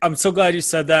that? I'm so glad you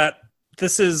said that.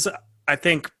 This is, I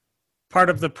think, part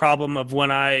of the problem of when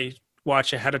I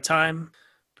watch ahead of time,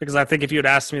 because I think if you had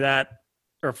asked me that,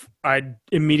 or if I'd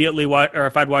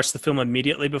watched the film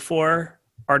immediately before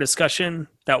our discussion,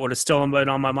 that would have still been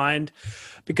on my mind.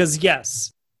 Because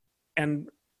yes, and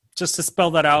just to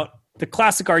spell that out, the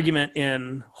classic argument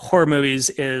in horror movies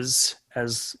is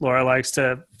as Laura likes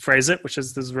to phrase it, which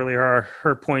is this is really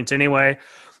her point anyway.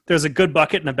 There's a good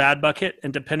bucket and a bad bucket,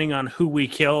 and depending on who we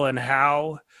kill and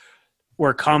how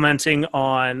we're commenting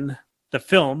on the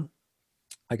film,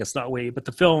 I guess not we, but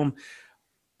the film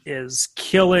is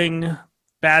killing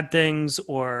bad things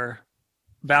or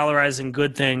valorizing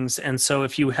good things. And so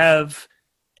if you have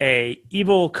a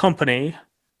evil company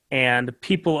and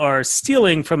people are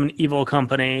stealing from an evil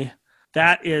company,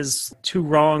 that is two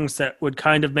wrongs that would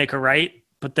kind of make a right.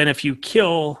 But then if you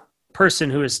kill a person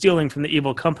who is stealing from the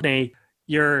evil company,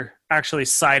 you're actually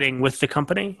siding with the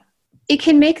company. It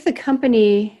can make the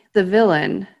company the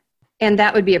villain, and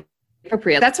that would be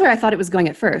appropriate. That's where I thought it was going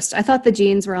at first. I thought the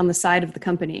genes were on the side of the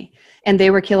company, and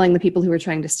they were killing the people who were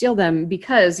trying to steal them,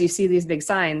 because you see these big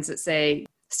signs that say,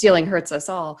 stealing hurts us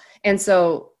all. And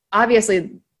so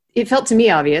obviously, it felt to me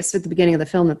obvious at the beginning of the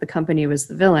film that the company was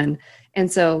the villain.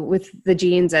 And so with the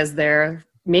genes as their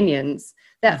minions,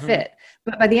 that fit.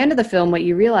 But by the end of the film, what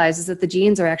you realize is that the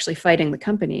genes are actually fighting the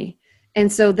company.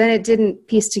 And so then it didn't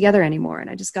piece together anymore. And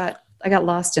I got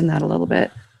lost in that a little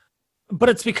bit. But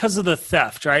it's because of the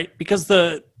theft, right? Because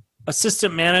the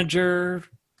assistant manager,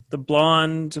 the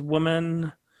blonde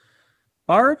woman,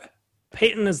 Barb?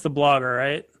 Peyton is the blogger,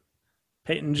 right?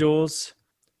 Peyton Jules.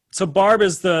 So Barb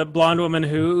is the blonde woman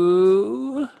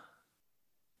who...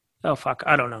 Oh, fuck.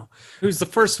 I don't know. Who's the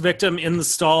first victim in the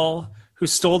stall, who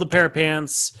stole the pair of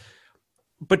pants.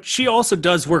 But she also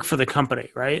does work for the company,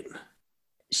 right?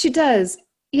 She does.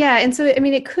 Yeah. And so, I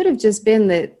mean, it could have just been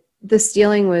that the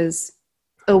stealing was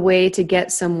a way to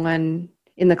get someone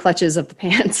in the clutches of the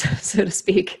pants, so to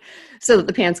speak, so that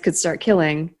the pants could start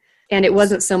killing. And it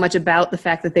wasn't so much about the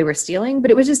fact that they were stealing, but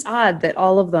it was just odd that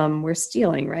all of them were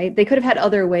stealing, right? They could have had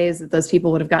other ways that those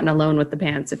people would have gotten a loan with the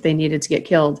pants if they needed to get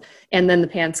killed. And then the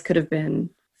pants could have been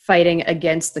fighting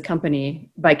against the company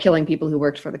by killing people who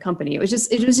worked for the company. It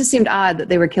just seemed odd that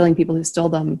they were killing people who stole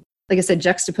them. Like I said,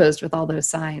 juxtaposed with all those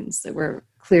signs that were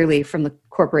clearly, from the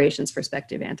corporation's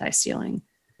perspective, anti-stealing.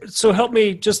 So help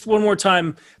me just one more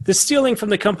time. The stealing from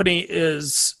the company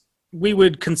is, we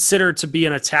would consider to be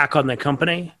an attack on the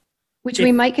company. Which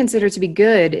we might consider to be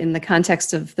good in the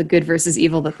context of the good versus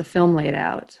evil that the film laid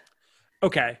out.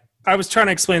 Okay. I was trying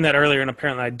to explain that earlier, and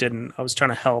apparently I didn't. I was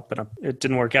trying to help, and it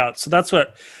didn't work out. So that's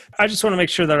what I just want to make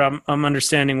sure that I'm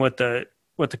understanding what the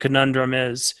conundrum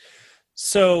is.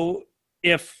 So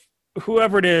if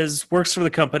whoever it is works for the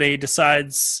company,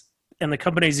 decides, and the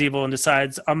company's evil, and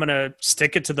decides, I'm going to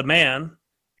stick it to the man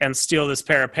and steal this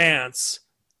pair of pants,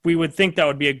 we would think that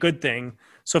would be a good thing.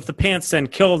 So if the pants then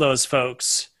kill those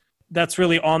folks, that's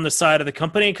really on the side of the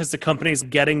company because the company's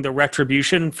getting the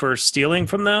retribution for stealing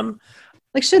from them.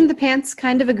 Like, shouldn't the pants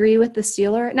kind of agree with the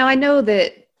stealer? Now, I know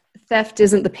that theft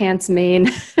isn't the pants' main.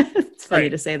 It's funny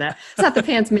to say that. It's not the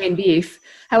pants' main beef.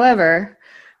 However,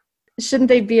 shouldn't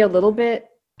they be a little bit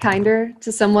kinder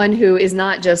to someone who is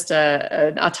not just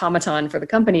an automaton for the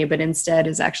company, but instead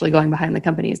is actually going behind the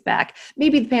company's back?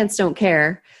 Maybe the pants don't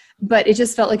care, but it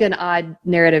just felt like an odd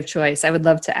narrative choice. I would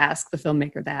love to ask the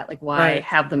filmmaker that, like, why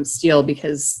have them steal?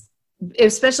 Because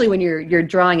especially when you're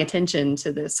drawing attention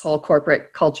to this whole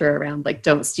corporate culture around, like,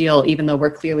 don't steal, even though we're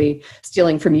clearly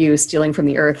stealing from you, stealing from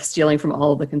the earth, stealing from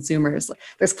all of the consumers.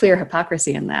 There's clear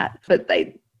hypocrisy in that. But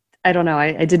I don't know.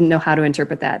 I didn't know how to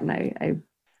interpret that, and I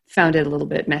found it a little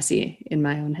bit messy in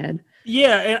my own head.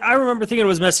 Yeah, and I remember thinking it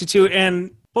was messy too.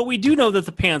 But we do know that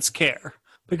the pants care,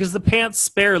 because the pants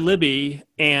spare Libby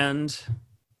and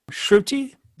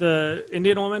Shruti, the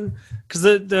Indian woman, because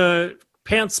the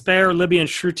pants spare Libby and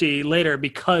Shruti later,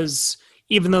 because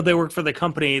even though they work for the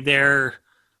company, they're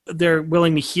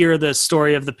willing to hear the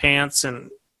story of the pants and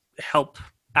help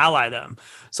ally them.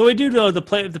 So we do know the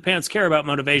pants care about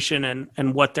motivation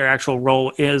and what their actual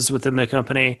role is within the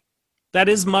company. That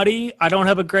is muddy. I don't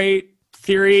have a great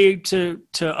theory to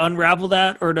unravel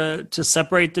that or to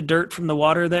separate the dirt from the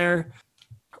water there.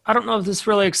 I don't know if this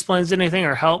really explains anything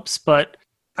or helps, but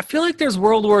I feel like there's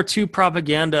World War II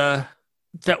propaganda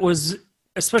that was,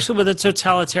 especially with a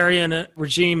totalitarian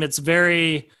regime, it's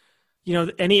very,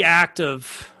 any act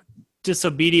of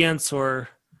disobedience or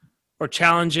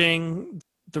challenging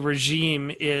the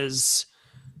regime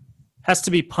has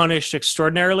to be punished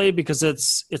extraordinarily, because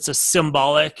it's a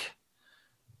symbolic.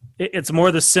 It's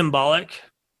more the symbolic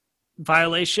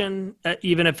violation,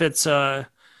 even if it's I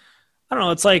don't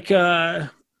know. It's like a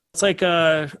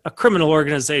criminal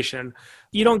organization.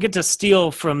 You don't get to steal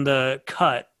from the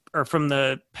cut or from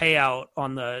the payout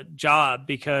on the job,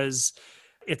 because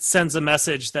it sends a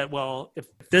message that, well, if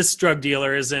this drug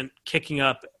dealer isn't kicking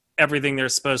up everything they're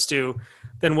supposed to,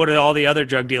 then what are all the other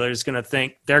drug dealers going to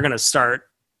think? They're going to start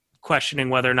questioning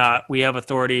whether or not we have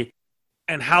authority.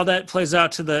 And how that plays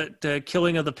out to the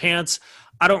killing of the pants,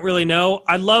 I don't really know.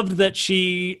 I loved that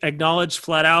she acknowledged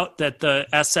flat out that the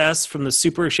SS from the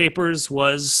Super Shapers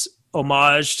was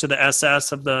homage to the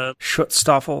SS of the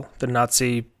Schutzstaffel, the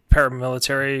Nazi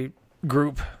paramilitary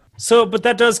group. So, but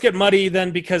that does get muddy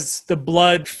then because the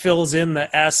blood fills in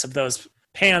the S of those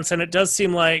pants, and it does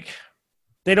seem like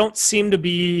they don't seem to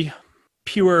be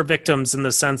pure victims in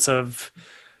the sense of,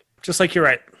 just like you're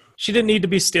right, she didn't need to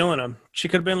be stealing them. She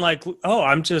could have been like, oh,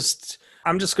 I'm just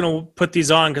going to put these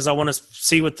on because I want to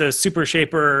see what the Super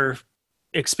Shaper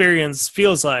experience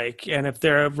feels like, and if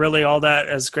they're really all that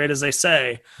as great as they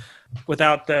say,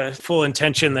 without the full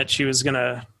intention that she was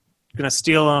gonna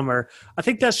steal them. Or I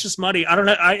think that's just muddy. I don't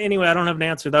know. Anyway, I don't have an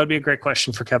answer. That would be a great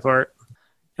question for Kephart.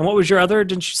 And what was your other?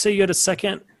 Didn't you say you had a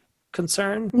second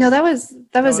concern? No, that was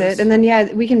it. And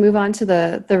then we can move on to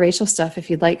the racial stuff if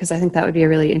you'd like, because I think that would be a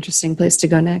really interesting place to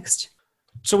go next.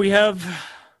 So we have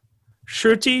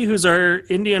Shruti, who's our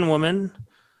Indian woman,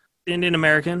 Indian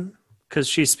American, because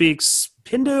she speaks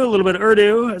Hindu, a little bit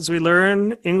Urdu, as we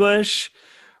learn English.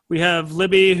 We have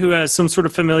Libby, who has some sort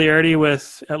of familiarity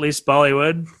with at least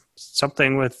Bollywood,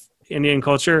 something with Indian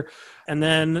culture. And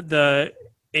then the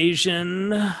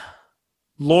Asian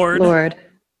Lord.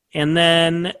 And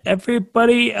then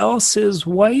everybody else is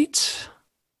white.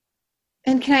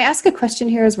 And can I ask a question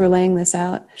here as we're laying this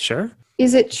out? Sure.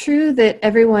 Is it true that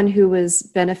everyone who was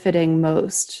benefiting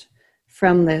most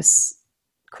from this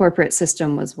corporate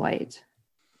system was white?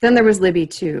 Then there was Libby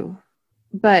too.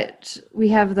 But we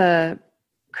have the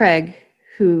Craig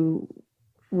who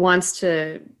wants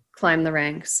to climb the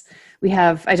ranks. We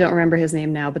have, I don't remember his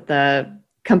name now, but the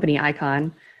company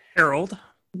icon. Harold.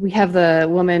 We have the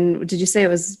woman, did you say it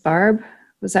was Barb?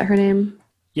 Was that her name?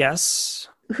 Yes.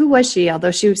 Who was she,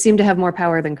 although she seemed to have more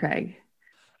power than Craig?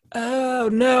 Oh,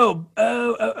 no.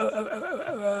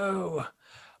 Oh.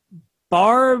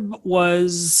 Barb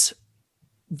was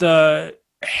the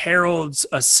Harold's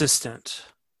assistant.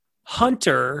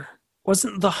 Hunter,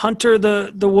 wasn't the Hunter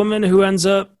the woman who ends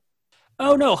up...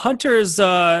 Oh, no, Hunter is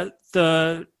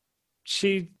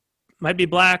she might be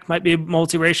black, might be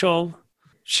multiracial.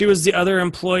 She was the other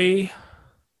employee.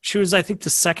 She was, I think, the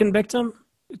second victim.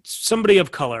 It's somebody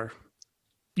of color.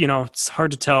 You know, it's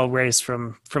hard to tell race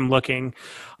from looking.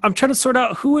 I'm trying to sort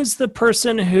out who is the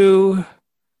person who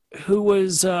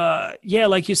was,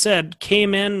 like you said,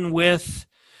 came in with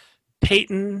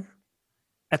Peyton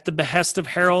at the behest of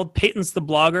Harold. Peyton's the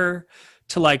blogger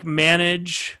to like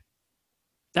manage.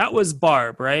 That was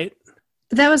Barb, right?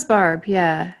 That was Barb,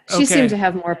 yeah. She seemed to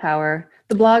have more power.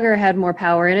 The blogger had more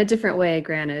power in a different way,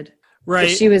 granted. Right.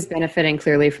 But she was benefiting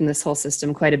clearly from this whole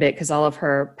system quite a bit because all of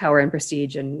her power and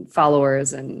prestige and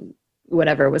followers and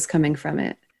whatever was coming from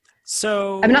it.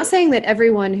 So I'm not saying that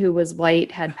everyone who was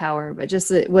white had power, but just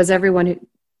that was everyone who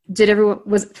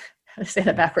I say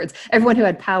that backwards. Everyone who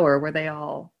had power, were they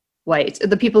all white?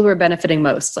 The people who were benefiting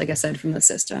most, like I said, from the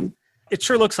system. It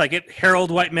sure looks like it.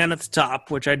 Harold, white man at the top,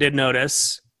 which I did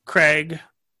notice. Craig,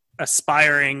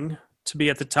 aspiring to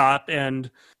be at the top and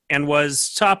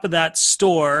was top of that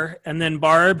store. And then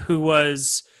Barb, who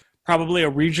was probably a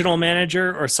regional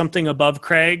manager or something above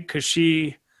Craig, because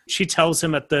she tells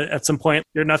him at some point,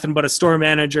 you're nothing but a store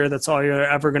manager. That's all you're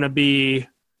ever going to be.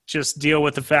 Just deal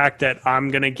with the fact that I'm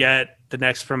going to get the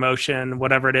next promotion,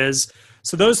 whatever it is.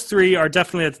 So those three are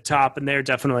definitely at the top, and they're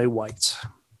definitely white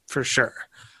for sure.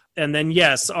 And then,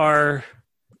 yes, our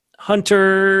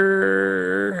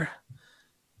Hunter,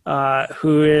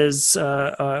 who is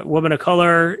a woman of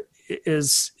color,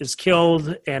 is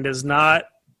killed and is not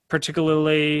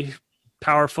particularly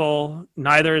powerful.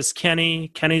 Neither is Kenny.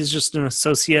 Kenny's just an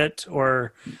associate.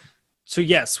 So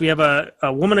yes, we have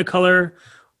a woman of color.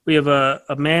 We have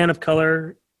a man of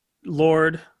color,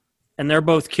 Lord, and they're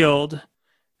both killed.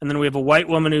 And then we have a white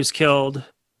woman who's killed.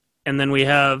 And then we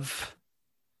have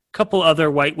a couple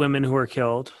other white women who are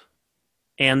killed.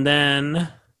 And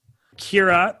then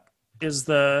Kirat is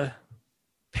the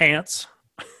pants,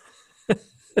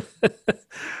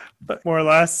 but more or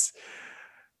less.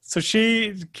 So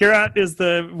Kirat is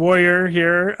the warrior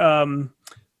here.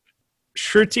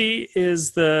 Shruti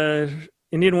is the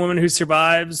Indian woman who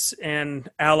survives and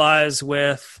allies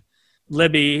with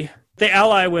Libby. They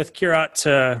ally with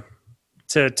Kirat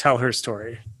to tell her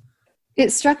story.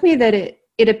 It struck me that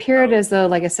it appeared as though,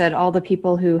 like I said, all the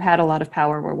people who had a lot of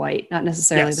power were white, not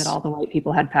necessarily that all the white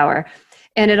people had power.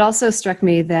 And it also struck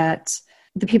me that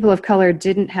the people of color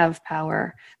didn't have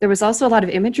power. There was also a lot of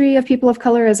imagery of people of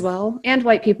color as well, and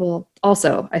white people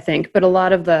also, I think. But a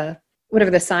lot of the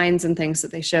signs and things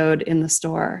that they showed in the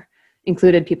store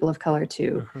included people of color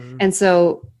too. Mm-hmm. And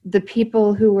so the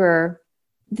people who were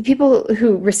the people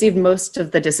who received most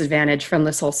of the disadvantage from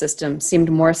this whole system seemed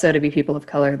more so to be people of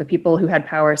color. The people who had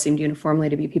power seemed uniformly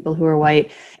to be people who were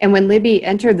white. And when Libby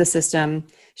entered the system,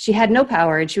 she had no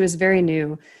power and she was very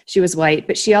new. She was white,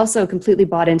 but she also completely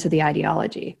bought into the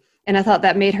ideology. And I thought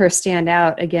that made her stand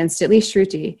out against at least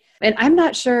Shruti. And I'm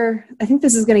not sure, I think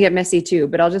this is going to get messy too,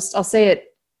 but I'll say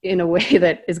it in a way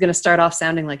that is going to start off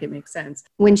sounding like it makes sense.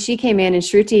 When she came in, and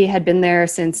Shruti had been there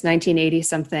since 1980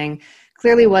 something,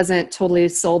 clearly wasn't totally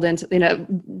sold into,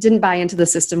 didn't buy into the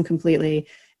system completely,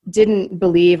 didn't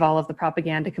believe all of the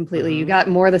propaganda completely. You got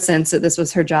more the sense that this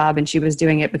was her job and she was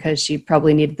doing it because she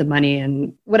probably needed the money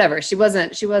and whatever. She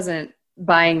wasn't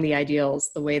buying the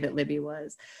ideals the way that Libby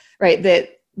was, right?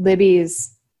 That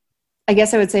Libby's, I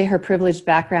guess I would say her privileged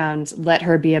background let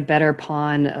her be a better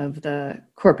pawn of the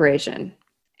corporation.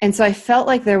 And so I felt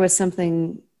like there was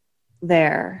something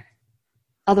there.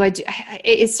 Although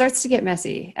it starts to get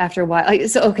messy after a while.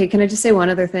 Okay, can I just say one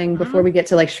other thing before we get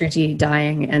to Shruti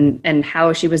dying and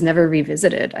how she was never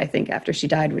revisited, I think, after she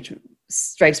died, which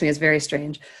strikes me as very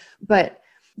strange. But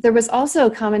there was also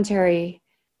commentary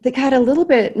that got a little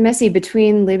bit messy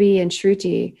between Libby and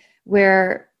Shruti,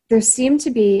 where there seemed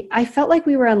to be, I felt like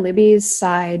we were on Libby's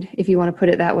side, if you want to put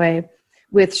it that way,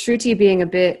 with Shruti being a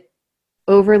bit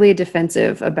overly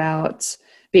defensive about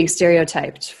being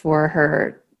stereotyped for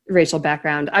her racial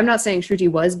background. I'm not saying Shruti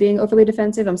was being overly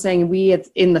defensive. I'm saying we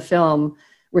in the film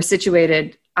were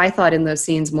situated, I thought, in those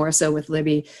scenes more so with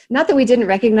Libby. Not that we didn't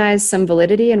recognize some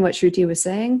validity in what Shruti was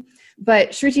saying, but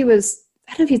Shruti was,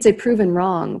 I don't know if you'd say proven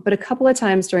wrong, but a couple of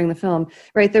times during the film,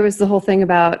 right, there was the whole thing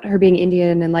about her being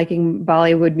Indian and liking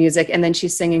Bollywood music, and then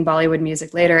she's singing Bollywood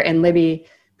music later, and Libby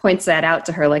points that out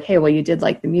to her, like, hey, well, you did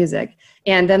like the music.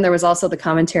 And then there was also the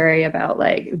commentary about,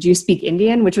 do you speak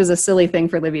Indian? Which was a silly thing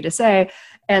for Libby to say.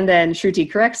 And then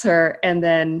Shruti corrects her. And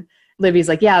then Libby's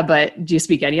like, yeah, but do you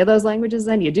speak any of those languages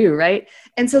then? You do, right?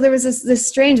 And so there was this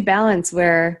strange balance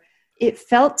where it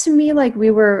felt to me like we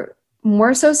were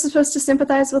more so supposed to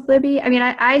sympathize with Libby. I mean,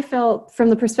 I felt, from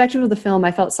the perspective of the film,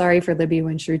 I felt sorry for Libby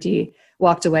when Shruti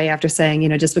walked away after saying,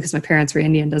 just because my parents were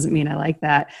Indian doesn't mean I like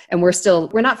that. And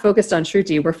we're not focused on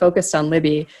Shruti, we're focused on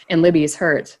Libby and Libby's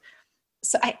hurt.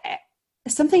 So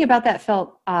something about that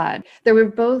felt odd. There were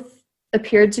both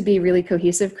appeared to be really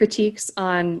cohesive critiques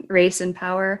on race and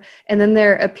power. And then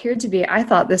there appeared to be, I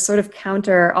thought, this sort of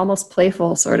counter, almost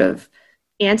playful sort of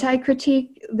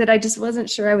anti-critique that I just wasn't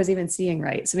sure I was even seeing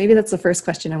right. So maybe that's the first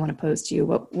question I want to pose to you.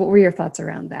 What were your thoughts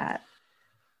around that?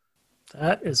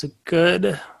 That is a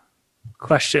good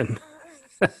question.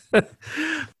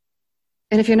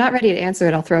 And if you're not ready to answer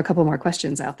it, I'll throw a couple more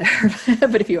questions out there.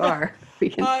 But if you are, we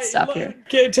can stop here.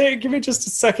 Give me just a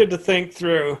second to think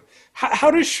through.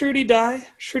 How does Shruti die?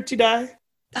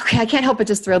 Okay, I can't help but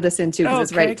just throw this in too,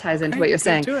 because it ties into what you're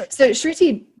saying. So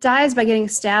Shruti dies by getting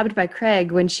stabbed by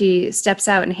Craig when she steps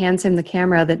out and hands him the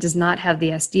camera that does not have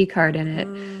the SD card in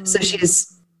it. So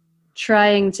she's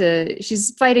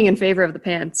fighting in favor of the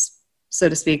pants, so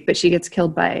to speak, but she gets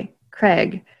killed by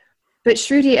Craig. But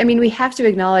Shruti, I mean, we have to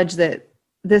acknowledge that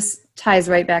this ties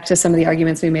right back to some of the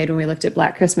arguments we made when we looked at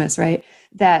Black Christmas, right?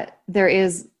 That there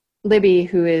is Libby,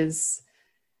 who is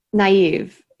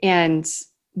naive and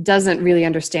doesn't really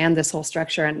understand this whole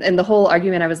structure. And the whole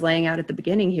argument I was laying out at the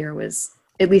beginning here was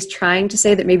at least trying to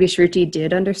say that maybe Shruti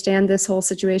did understand this whole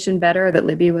situation better, that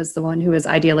Libby was the one who is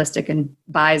idealistic and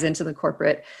buys into the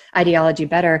corporate ideology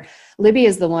better. Libby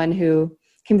is the one who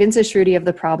convinces Shruti of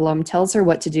the problem, tells her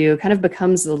what to do, kind of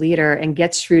becomes the leader and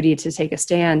gets Shruti to take a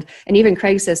stand. And even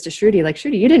Craig says to Shruti,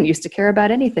 Shruti, you didn't used to care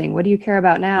about anything. What do you care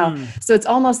about now? So it's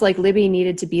almost like Libby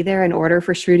needed to be there in order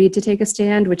for Shruti to take a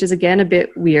stand, which is, again, a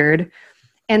bit weird.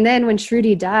 And then when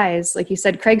Shruti dies, like you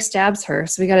said, Craig stabs her.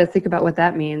 So we got to think about what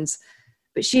that means.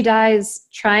 But she dies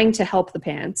trying to help the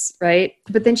pants, right?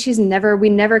 But then we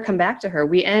never come back to her.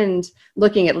 We end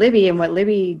looking at Libby and what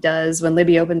Libby does when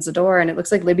Libby opens the door, and it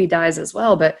looks like Libby dies as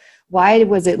well. But why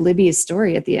was it Libby's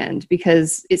story at the end?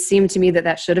 Because it seemed to me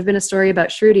that should have been a story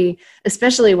about Shruti,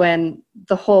 especially when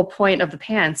the whole point of the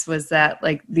pants was that,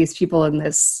 these people in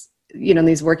this,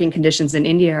 these working conditions in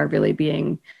India are really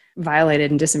being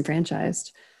violated and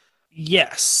disenfranchised.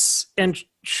 Yes. And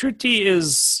Shruti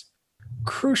is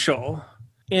crucial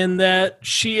in that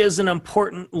she is an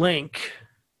important link,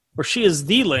 or she is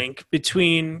the link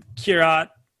between Kirat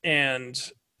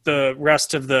and the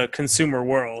rest of the consumer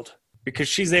world, because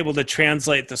she's able to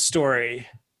translate the story.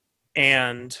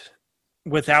 And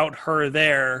without her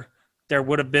there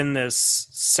would have been this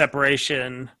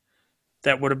separation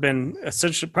that would have been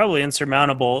essentially probably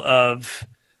insurmountable of,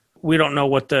 we don't know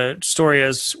what the story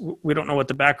is, we don't know what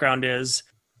the background is.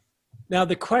 Now,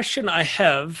 the question I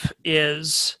have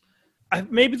is,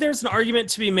 maybe there's an argument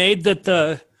to be made that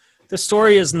the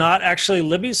story is not actually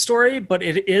Libby's story, but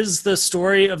it is the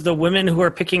story of the women who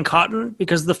are picking cotton,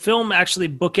 because the film actually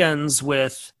bookends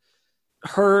with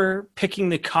her picking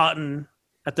the cotton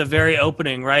at the very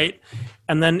opening, right?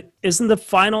 And then isn't the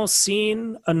final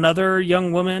scene another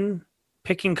young woman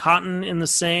picking cotton in the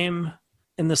same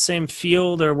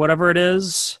field or whatever it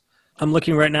is? I'm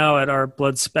looking right now at our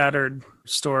blood spattered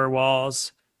store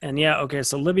walls. And yeah, okay,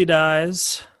 so Libby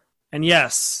dies. And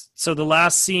yes, so the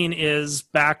last scene is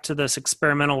back to this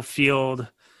experimental field,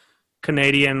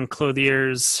 Canadian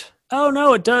clothiers. Oh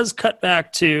no, it does cut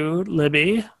back to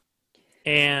Libby.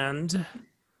 And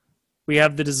we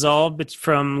have the dissolve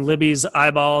from Libby's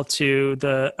eyeball to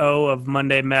the O of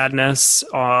Monday Madness,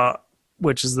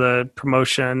 which is the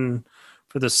promotion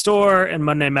for the store. And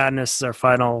Monday Madness is our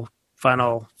final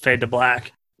fade to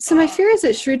black. So my fear is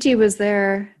that Shruti was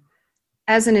there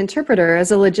as an interpreter,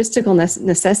 as a logistical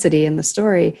necessity in the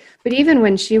story. But even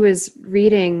when she was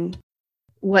reading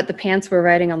what the pants were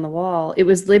writing on the wall, it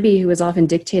was Libby who was often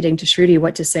dictating to Shruti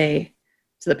what to say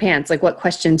to the pants, like what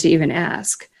question to even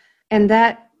ask. And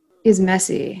that is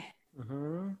messy.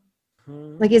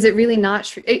 Like, is it really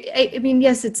not? I mean,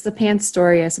 yes, it's the pants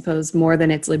story, I suppose, more than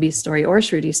it's Libby's story or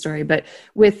Shruti's story, but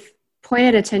with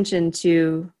pointed attention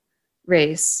to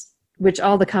race, which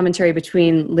all the commentary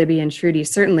between Libby and Shruti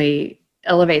certainly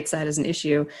elevates that as an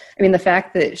issue. I mean, the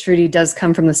fact that Shruti does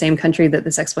come from the same country that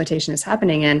this exploitation is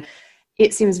happening in,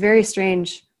 it seems very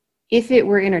strange. If it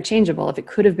were interchangeable, if it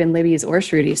could have been Libby's or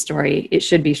Shruti's story, it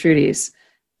should be Shruti's.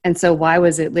 And so why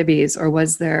was it Libby's, or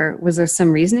was there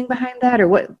some reasoning behind that, or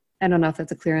what? I don't know if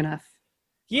that's a clear enough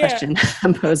question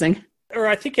I'm posing. Or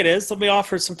I think it is. Let me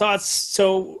offer some thoughts.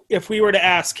 So if we were to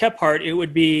ask Kephart, it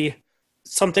would be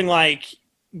something like,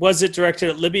 was it directed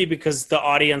at Libby because the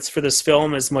audience for this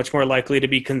film is much more likely to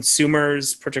be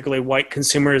consumers, particularly white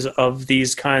consumers of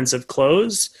these kinds of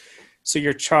clothes? So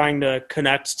you're trying to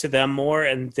connect to them more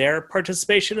and their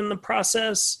participation in the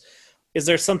process? Is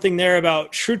there something there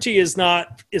about Shruti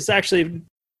is actually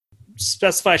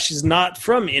specified she's not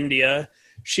from India.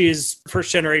 She's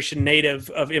first generation native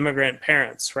of immigrant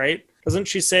parents, right? Doesn't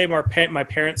she say my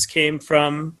parents came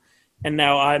from, and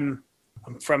now I'm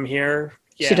from here?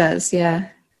 Yeah. She does, yeah.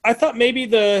 I thought maybe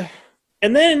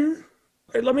and then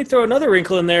let me throw another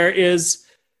wrinkle in there is,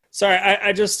 sorry,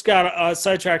 I just got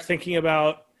sidetracked thinking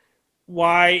about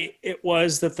why it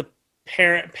was that the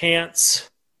parent pants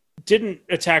didn't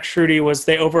attack Shruti. Was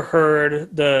they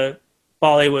overheard the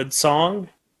Bollywood song?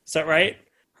 Is that right?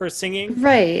 Her singing?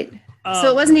 Right.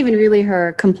 So it wasn't even really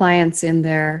her compliance in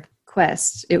their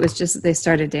quest. It was just that they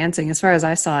started dancing, as far as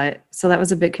I saw it. So that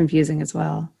was a bit confusing as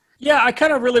well. Yeah, I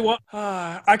kind of really want.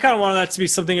 I kind of wanted that to be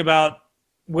something about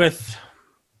with,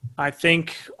 I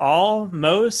think,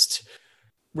 most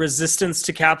resistance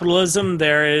to capitalism.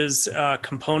 There is a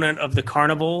component of the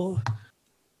carnival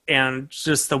and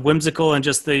just the whimsical and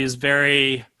just these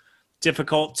very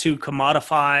difficult to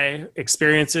commodify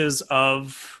experiences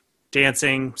of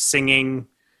dancing, singing,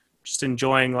 just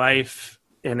enjoying life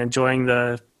and enjoying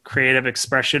the creative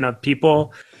expression of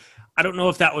people. I don't know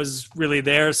if that was really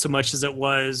there so much as it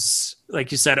was,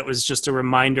 like you said, it was just a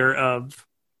reminder of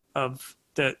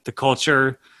the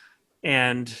culture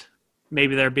and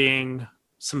maybe there being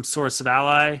some source of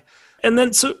ally. And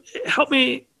then, so help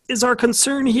me, is our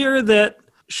concern here that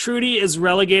Shruti is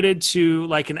relegated to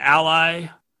like an ally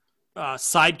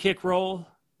sidekick role?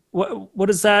 What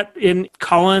is that in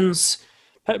Collins?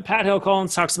 Pat Hill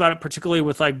Collins talks about it particularly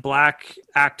with like black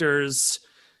actors,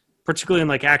 particularly in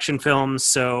like action films.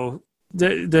 So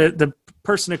the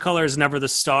person of color is never the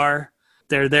star.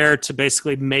 They're there to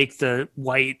basically make the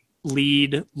white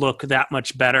lead look that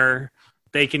much better.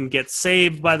 They can get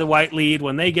saved by the white lead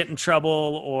when they get in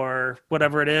trouble or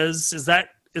whatever it is. Is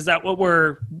that what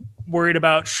we're worried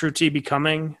about Shruti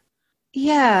becoming?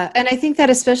 Yeah, and I think that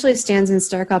especially stands in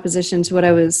stark opposition to what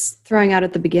I was throwing out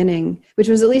at the beginning, which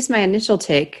was at least my initial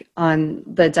take on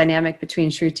the dynamic between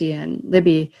Shruti and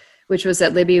Libby, which was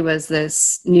that Libby was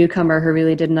this newcomer who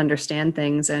really didn't understand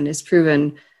things and is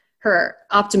proven, her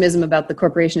optimism about the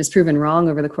corporation is proven wrong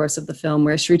over the course of the film,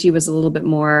 whereas Shruti was a little bit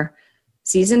more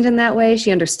seasoned in that way.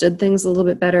 She understood things a little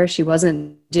bit better. She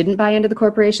didn't buy into the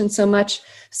corporation so much.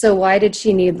 So why did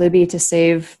she need Libby to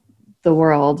save the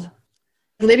world?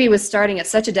 Libby was starting at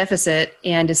such a deficit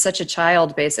and is such a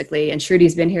child, basically, and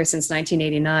Shruti's been here since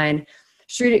 1989.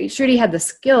 Shruti had the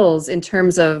skills in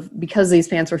terms of, because these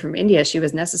pants were from India, she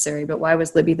was necessary, but why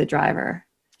was Libby the driver?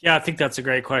 Yeah, I think that's a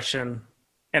great question.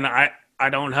 And I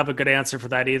don't have a good answer for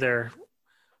that either.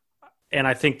 And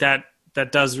I think that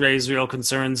does raise real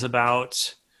concerns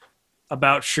about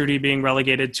about Shruti being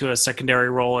relegated to a secondary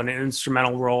role and an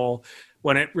instrumental role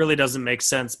when it really doesn't make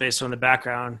sense based on the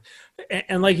background.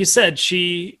 And like you said,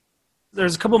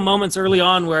 there's a couple moments early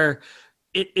on where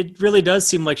it really does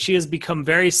seem like she has become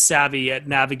very savvy at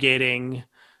navigating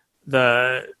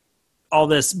all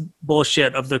this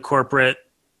bullshit of the corporate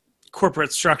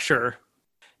structure.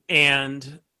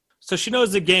 And so she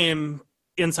knows the game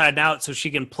inside and out, so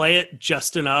she can play it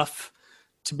just enough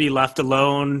to be left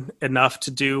alone enough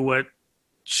to do what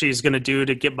she's going to do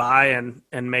to get by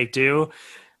and make do.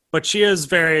 But she is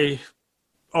very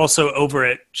also over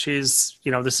it. She's,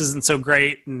 this isn't so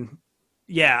great. And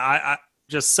yeah, I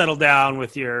just settle down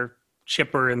with your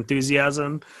chipper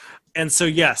enthusiasm. And so,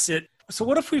 yes, so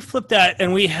what if we flip that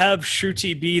and we have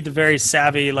Shruti be the very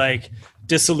savvy, like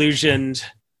disillusioned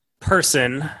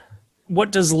person?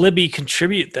 What does Libby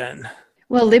contribute then?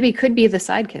 Well, Libby could be the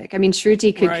sidekick. I mean,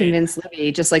 Shruti could convince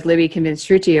Libby, just like Libby convinced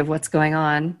Shruti of what's going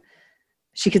on.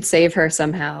 She could save her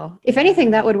somehow. If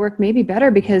anything, that would work maybe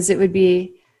better because it would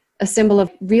be a symbol of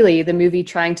really the movie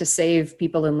trying to save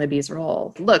people in Libby's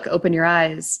role. Look, open your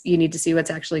eyes. You need to see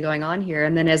what's actually going on here.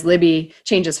 And then as Libby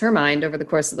changes her mind over the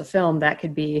course of the film, that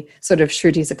could be sort of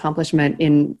Shruti's accomplishment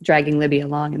in dragging Libby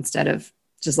along instead of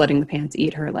just letting the pants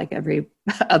eat her like every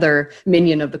other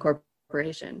minion of the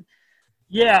corporation.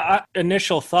 Yeah,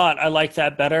 initial thought, I like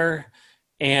that better.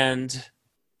 And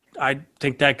I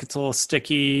think that gets a little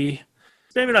sticky.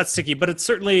 Maybe not sticky, but it's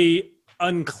certainly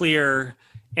unclear,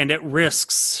 and it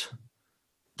risks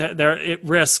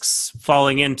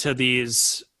falling into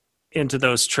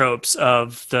those tropes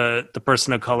of the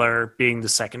person of color being the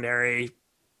secondary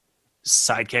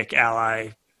sidekick, ally,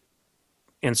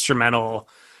 instrumental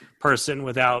person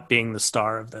without being the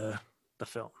star of the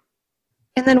film.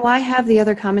 And then why have the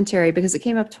other commentary? Because it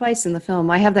came up twice in the film.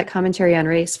 Why have that commentary on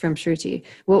race from Shruti?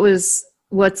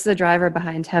 What's the driver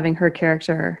behind having her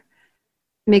character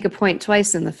make a point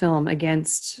twice in the film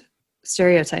against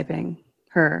stereotyping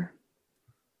her?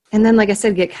 And then, like I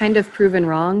said, get kind of proven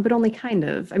wrong, but only kind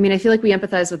of. I mean, I feel like we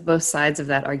empathize with both sides of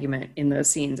that argument in those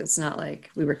scenes. It's not like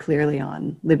we were clearly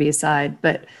on Libby's side,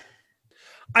 but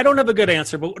I don't have a good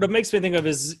answer, but what it makes me think of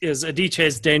is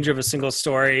Adichie's Danger of a Single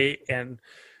Story. And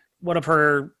one of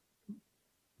her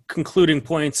concluding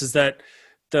points is that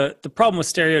the problem with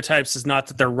stereotypes is not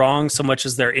that they're wrong so much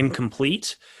as they're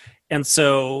incomplete. And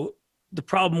so the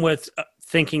problem with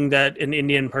thinking that an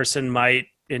Indian person might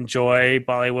enjoy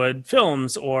Bollywood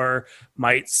films or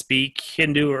might speak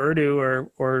Hindu or Urdu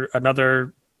or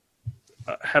another,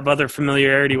 have other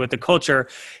familiarity with the culture,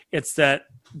 it's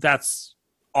that's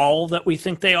all that we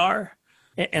think they are.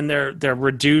 And they're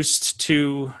reduced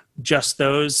to just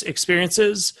those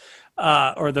experiences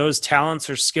or those talents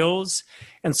or skills.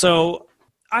 And so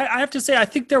I have to say, I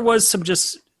think there was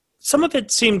some of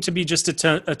it seemed to be just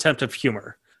an attempt of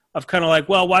humor, of kind of like,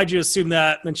 well, why'd you assume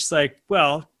that? And she's like,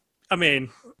 well, I mean,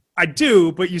 I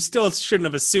do, but you still shouldn't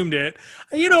have assumed it.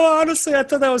 Honestly, I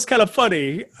thought that was kind of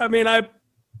funny. I mean, I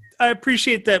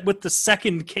appreciate that with the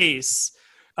second case,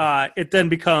 it then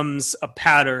becomes a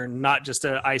pattern, not just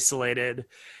an isolated.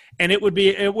 And it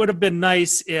would have been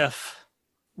nice if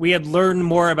we had learned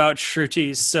more about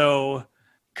Shruti. So,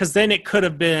 because then it could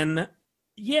have been,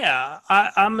 yeah,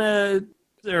 I'm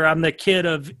the kid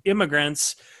of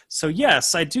immigrants. So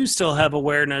yes, I do still have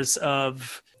awareness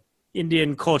of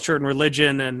Indian culture and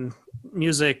religion and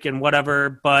music and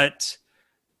whatever, but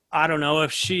I don't know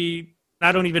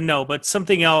I don't even know, but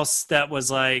something else that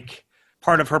was like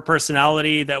part of her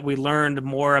personality that we learned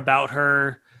more about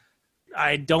her.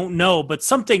 I don't know, but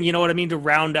something, you know what I mean, to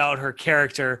round out her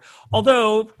character.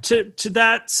 Although to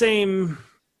that same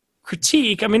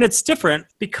critique, I mean, it's different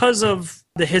because of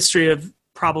the history of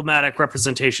problematic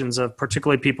representations of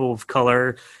particularly people of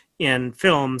color in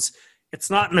films. It's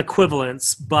not an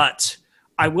equivalence, but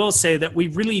I will say that we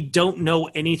really don't know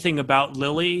anything about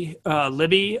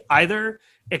Libby either,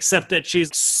 except that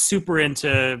she's super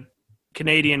into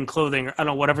Canadian clothing, I don't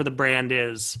know, whatever the brand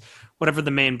is, whatever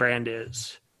the main brand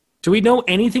is. Do we know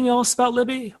anything else about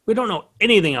Libby? We don't know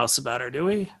anything else about her, do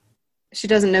we? She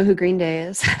doesn't know who Green Day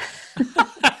is.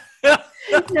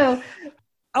 No.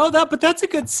 Oh, but that's a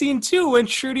good scene too, when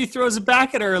Shruti throws it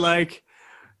back at her. Like,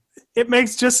 it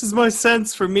makes just as much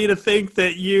sense for me to think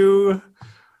that you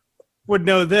would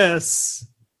know this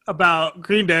about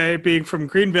Green Day being from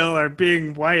Greenville or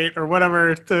being white or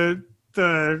whatever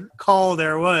the call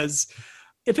there was.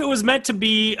 If it was meant to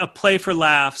be a play for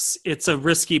laughs, it's a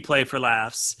risky play for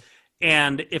laughs.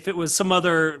 And if it was some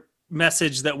other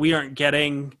message that we aren't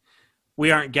getting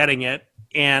it.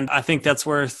 And I think that's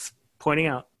worth pointing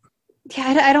out. Yeah,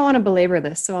 I don't want to belabor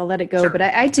this, so I'll let it go. Sure. But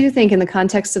I do think in the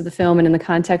context of the film and in the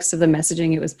context of the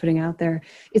messaging it was putting out there,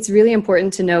 it's really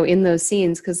important to know in those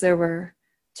scenes, because there were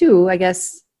two, I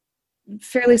guess,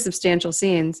 fairly substantial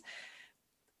scenes.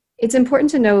 It's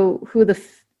important to know who the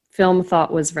film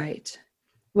thought was right.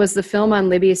 Was the film on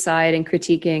Libby's side and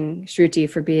critiquing Shruti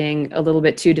for being a little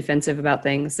bit too defensive about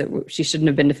things that she shouldn't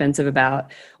have been defensive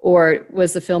about? Or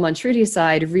was the film on Shruti's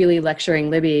side really lecturing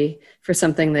Libby for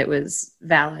something that was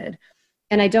valid?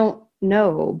 And I don't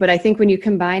know, but I think when you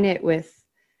combine it with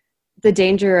the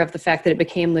danger of the fact that it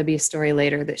became Libby's story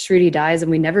later, that Shruti dies and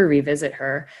we never revisit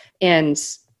her, and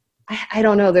I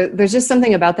don't know, there's just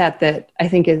something about that I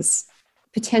think is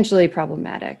potentially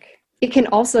problematic. It can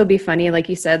also be funny, like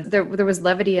you said, there was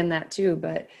levity in that too,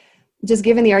 but just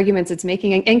given the arguments it's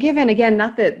making, and given, again,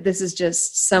 not that this is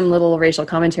just some little racial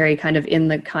commentary kind of in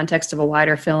the context of a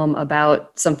wider film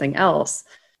about something else.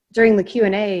 During the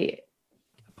Q&A...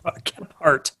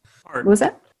 Kephart. What was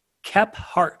that?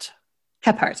 Kephart.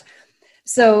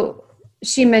 So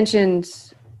she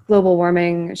mentioned global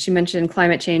warming, she mentioned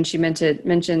climate change, she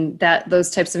mentioned that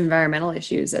those types of environmental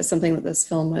issues as something that this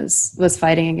film was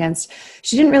fighting against.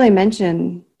 She didn't really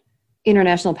mention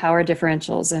international power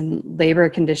differentials and labor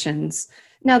conditions.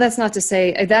 Now, that's not to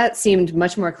say that seemed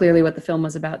much more clearly what the film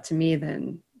was about to me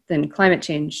than climate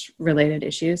change related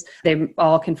issues. They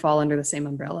all can fall under the same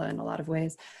umbrella in a lot of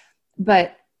ways.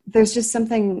 But there's just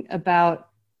something about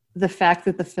the fact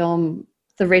that the film,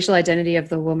 the racial identity of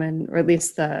the woman, or at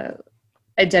least the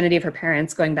identity of her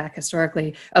parents going back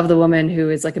historically, of the woman who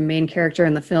is like a main character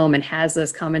in the film and has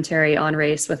this commentary on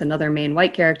race with another main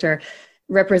white character,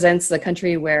 represents the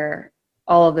country where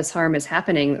all of this harm is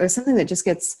happening. There's something that just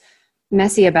gets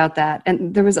messy about that.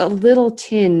 And there was a little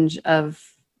tinge of,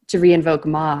 to reinvoke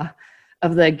Ma,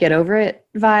 of the get over it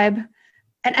vibe.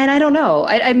 And I don't know,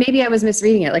 maybe I was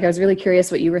misreading it. Like, I was really curious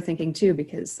what you were thinking too,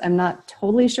 because I'm not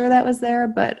totally sure that was there,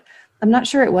 but I'm not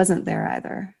sure it wasn't there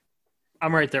either.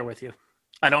 I'm right there with you.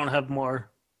 I don't have more.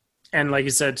 And like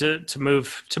you said, to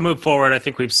move forward, I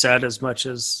think we've said as much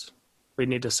as we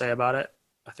need to say about it.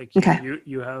 I think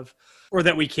you have, or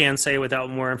that we can say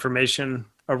without more information,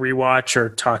 a rewatch or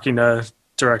talking to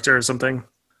director or something.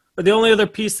 But the only other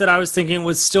piece that I was thinking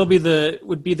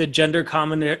would be the gender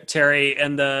commentary,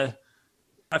 and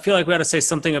I feel like we had to say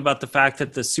something about the fact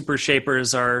that the Super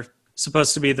Shapers are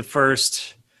supposed to be the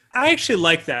first. I actually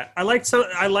like that. I liked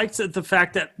the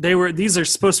fact that these are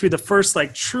supposed to be the first,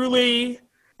 like, truly,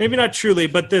 maybe not truly,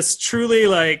 but this truly,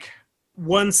 like,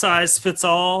 one size fits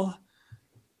all,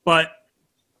 but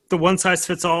the one size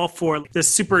fits all for this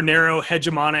super narrow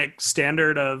hegemonic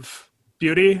standard of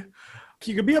beauty.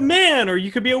 You could be a man, or you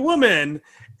could be a woman,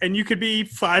 and you could be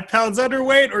 5 pounds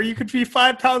underweight, or you could be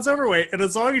 5 pounds overweight. And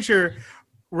as long as you're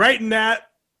right in that,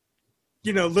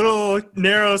 little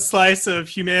narrow slice of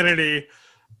humanity,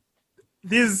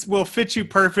 these will fit you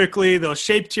perfectly. They'll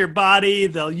shape to your body.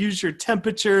 They'll use your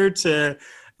temperature to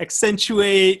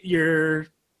accentuate your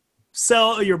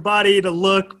body to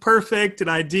look perfect and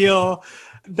ideal.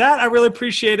 That I really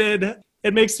appreciated.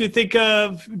 It makes me think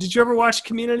of, did you ever watch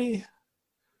Community?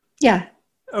 Yeah.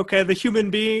 Okay, the human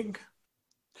being.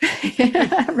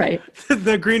 Right.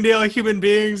 The Greendale Human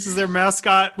Beings is their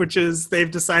mascot, which is, they've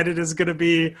decided is going to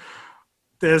be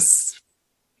this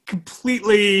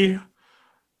completely...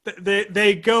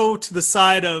 They go to the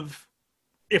side of,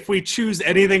 if we choose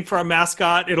anything for our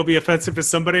mascot, it'll be offensive to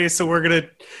somebody. So we're going to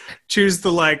choose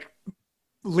the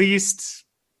least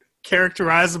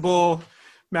characterizable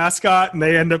mascot, and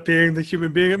they end up being the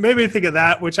human being. It made me think of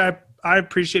that, which I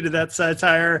appreciated that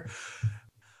satire.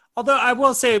 Although I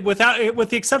will say, with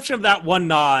the exception of that one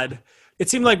nod, it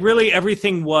seemed like really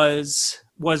everything was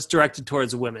directed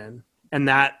towards women and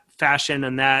that fashion,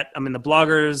 and that, the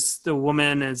bloggers, the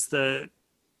woman is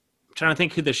I'm trying to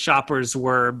think who the shoppers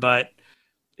were, but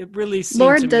it really seemed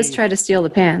Lord does try to steal the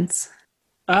pants.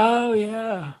 Oh,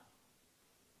 yeah.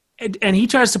 And he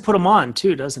tries to put them on,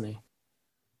 too, doesn't he?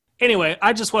 Anyway,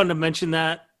 I just wanted to mention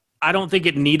that. I don't think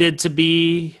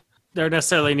there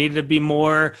necessarily needed to be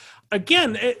more.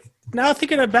 Again, now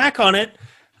thinking back on it,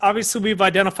 obviously we've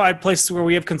identified places where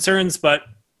we have concerns, but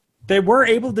they were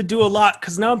able to do a lot.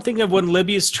 Because now I'm thinking of when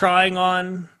Libby is trying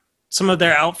on some of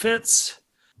their outfits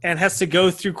and has to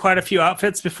go through quite a few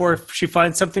outfits before she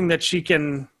finds something that she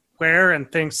can wear, and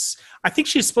I think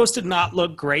she's supposed to not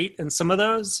look great in some of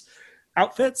those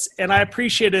outfits. And I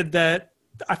appreciated that.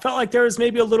 I felt like there was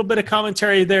maybe a little bit of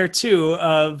commentary there too,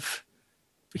 of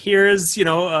here's,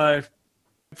 a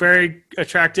very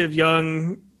attractive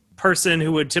young person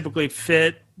who would typically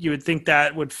you would think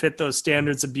that would fit those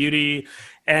standards of beauty.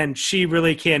 And she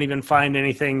really can't even find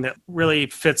anything that really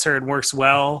fits her and works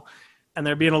well. and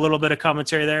there being a little bit of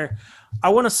commentary there. I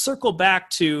want to circle back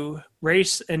to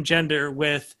race and gender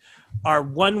with our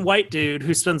one white dude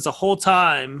who spends the whole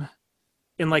time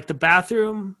in like the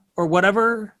bathroom or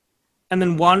whatever, and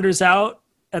then wanders out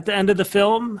at the end of the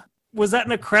film. Was that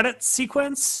in a credit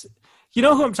sequence? You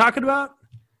know who I'm talking about?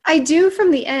 I do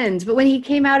from the end, but when he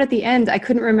came out at the end, I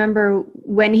couldn't remember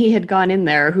when he had gone in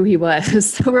there, who he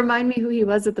was. So remind me who he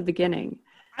was at the beginning.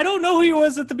 I don't know who he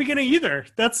was at the beginning either.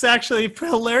 That's actually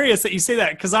hilarious that you say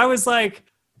that, because I was like,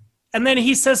 and then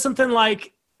he says something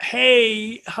like,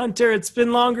 "Hey, Hunter, it's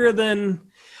been longer than."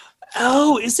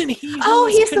 Oh, isn't he? He's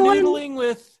canoodling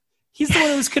with. He's the one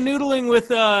who's canoodling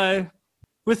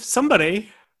with somebody.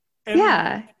 And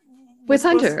yeah, with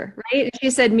Hunter, right? She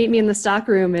said, "Meet me in the stock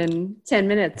room in 10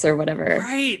 minutes" or whatever.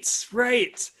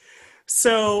 Right.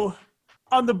 So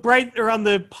on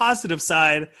the positive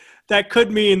side, that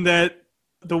could mean that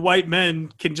the white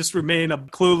men can just remain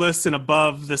clueless and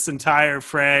above this entire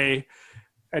fray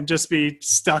and just be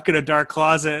stuck in a dark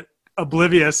closet,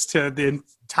 oblivious to the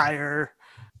entire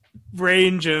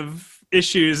range of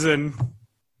issues and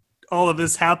all of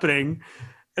this happening.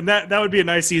 And that would be a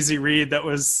nice, easy read. That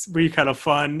was really kind of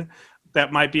fun.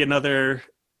 That might be another.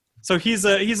 So he's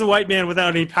a white man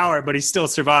without any power, but he still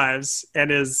survives,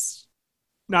 and is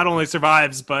not only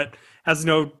survives, but has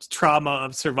no trauma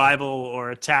of survival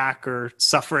or attack or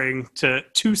suffering to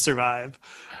survive.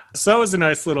 So that was a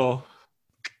nice little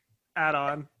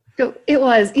add-on. So it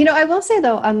was. I will say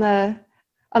though, on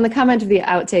the comment of the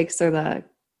outtakes or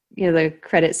the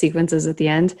credit sequences at the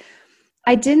end,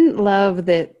 I didn't love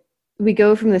that we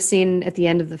go from the scene at the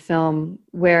end of the film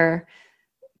where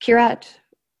Kirat,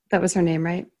 that was her name,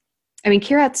 right? I mean,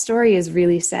 Kirat's story is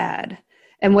really sad.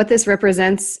 And what this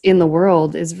represents in the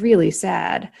world is really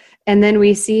sad. And then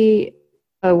we see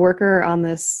a worker on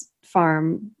this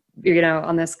farm,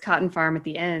 on this cotton farm at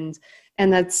the end.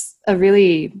 And that's a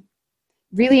really,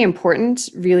 really important,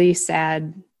 really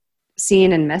sad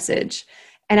scene and message.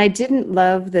 And I didn't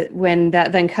love that when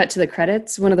that then cut to the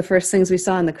credits, one of the first things we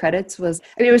saw in the credits was,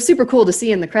 it was super cool to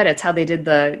see in the credits how they did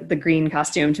the green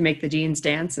costume to make the jeans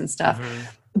dance and stuff. Mm-hmm.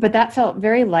 But that felt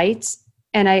very light.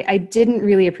 And I didn't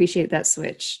really appreciate that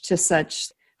switch to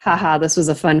such, haha, this was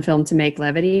a fun film to make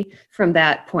levity from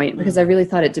that point, because I really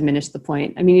thought it diminished the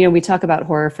point. I mean, we talk about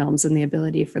horror films and the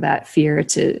ability for that fear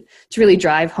to really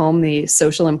drive home the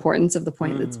social importance of the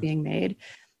point that's being made.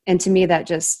 And to me, that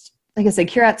just, like I said,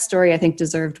 Kirat's story, I think,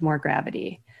 deserved more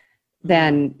gravity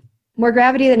than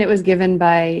it was given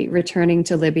by returning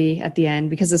to Libby at the end,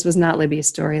 because this was not Libby's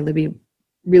story. Libby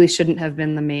really shouldn't have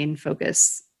been the main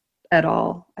focus at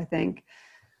all, I think.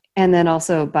 And then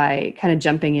also by kind of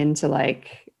jumping into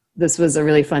this was a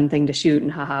really fun thing to shoot,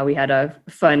 and haha, we had a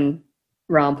fun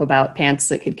romp about pants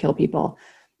that could kill people.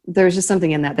 There's just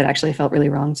something in that actually felt really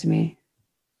wrong to me.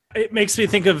 It makes me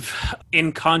think of,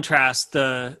 in contrast,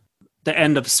 the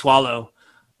end of Swallow,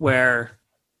 where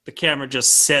the camera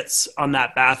just sits on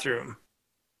that bathroom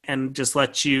and just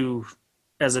lets you,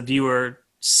 as a viewer,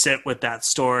 sit with that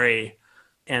story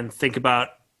and think about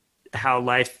how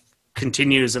life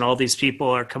continues, and all these people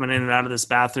are coming in and out of this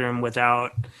bathroom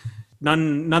without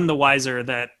none the wiser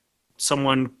that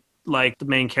someone like the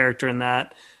main character in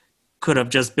that could have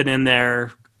just been in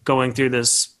there going through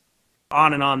this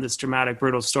on and on, this dramatic,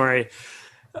 brutal story.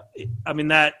 I mean,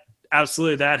 that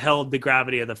held the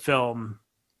gravity of the film.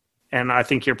 And I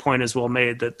think your point is well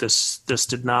made that this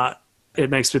did not.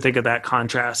 It makes me think of that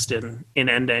contrast in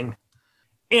ending.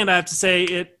 And I have to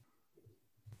say,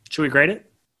 should we grade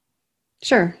it?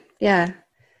 Sure. Yeah.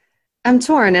 I'm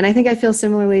torn, and I think I feel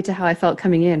similarly to how I felt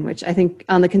coming in, which I think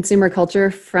on the consumer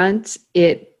culture front,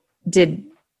 it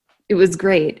was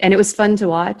great, and it was fun to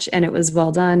watch, and it was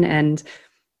well done, and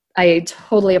I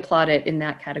totally applaud it in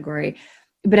that category.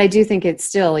 But I do think it's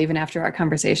still, even after our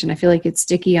conversation, I feel like it's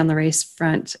sticky on the race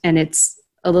front, and it's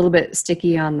a little bit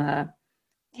sticky on the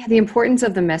importance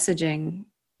of the messaging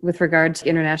with regard to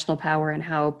international power and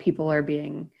how people are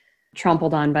being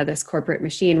trampled on by this corporate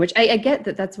machine, which I get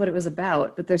that that's what it was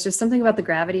about, but there's just something about the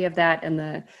gravity of that and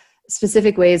the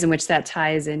specific ways in which that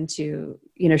ties into,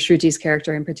 Shruti's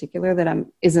character in particular that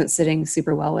isn't sitting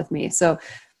super well with me. So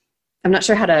I'm not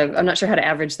sure how to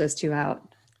average those two out.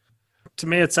 To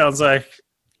me, it sounds like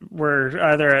we're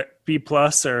either at B+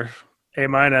 or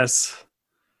A-.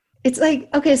 It's like,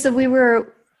 okay, so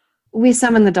we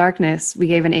Summoned the Darkness, we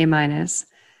gave an A-.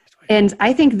 And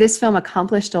I think this film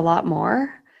accomplished a lot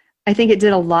more. I think it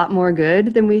did a lot more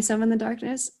good than We Summoned the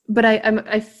Darkness, but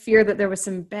I fear that there was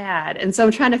some bad. And so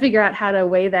I'm trying to figure out how to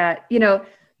weigh that.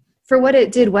 For what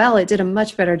it did well, it did a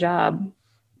much better job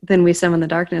than We Summoned the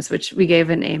Darkness, which we gave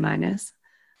an A-.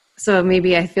 So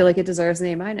maybe I feel like it deserves an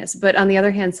A minus. But on the other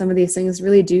hand, some of these things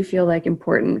really do feel like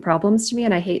important problems to me,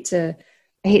 and I hate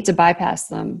to bypass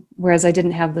them. Whereas I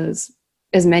didn't have those,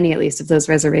 as many at least, of those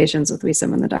reservations with We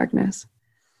Swim in the Darkness.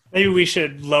 Maybe we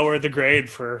should lower the grade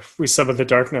for We Swim in the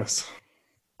Darkness.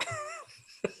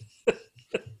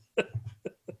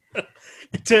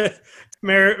 to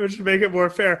make it more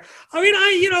fair. I mean,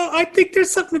 I think there's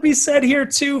something to be said here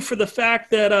too for the fact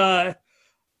that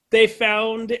they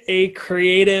found a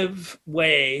creative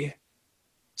way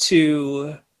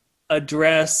to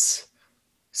address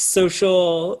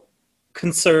social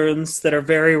concerns that are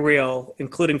very real,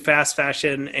 including fast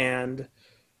fashion and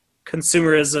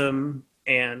consumerism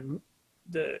and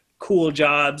the cool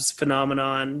jobs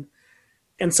phenomenon,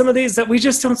 and some of these that we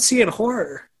just don't see in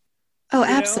horror. Oh,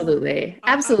 absolutely.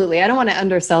 Absolutely. I don't want to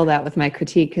undersell that with my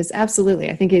critique, because absolutely,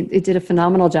 I think it did a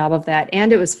phenomenal job of that,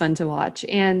 and it was fun to watch.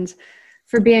 And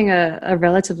for being a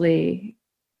relatively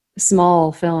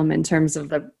small film in terms of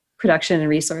the production and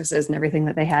resources and everything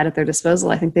that they had at their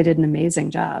disposal, I think they did an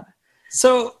amazing job.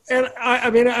 So, and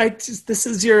this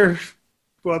is your,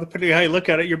 well, depending on how you look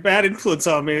at it, your bad influence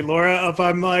on me, Laura, if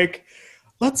I'm like,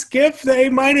 let's give the A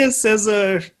minus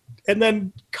and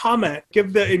then comment,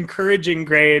 give the encouraging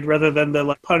grade rather than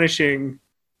the punishing,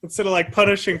 instead of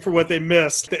punishing for what they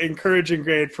missed, the encouraging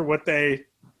grade for what they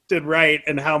did right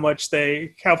and how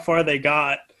far they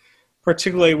got,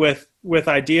 particularly with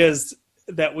ideas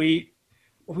that we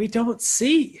don't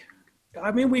see.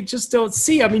 I mean, we just don't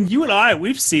see. I mean, you and I,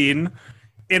 we've seen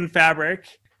In Fabric,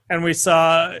 and we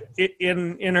saw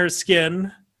in Her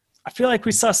Skin. I feel like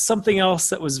we saw something else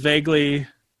that was vaguely,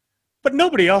 but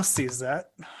nobody else sees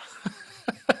that.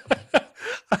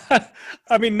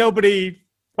 I mean, nobody,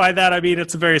 by that I mean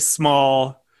it's a very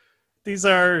small, these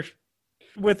are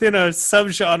within a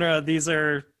subgenre, these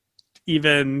are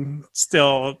even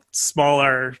still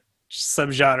smaller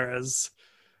subgenres.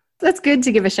 That's good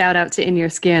to give a shout out to In Your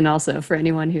Skin also, for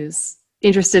anyone who's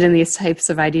interested in these types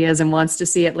of ideas and wants to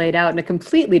see it laid out in a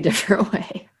completely different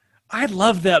way. I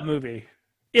love that movie.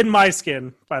 In My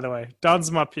Skin, by the way. Don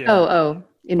Zmapia. Oh,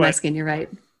 In My Skin, you're right.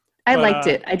 I liked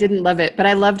it. I didn't love it, but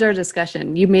I loved our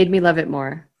discussion. You made me love it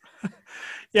more.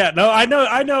 Yeah, no, I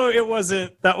know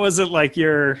that wasn't like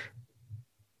your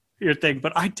thing,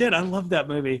 but I did. I love that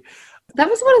movie. That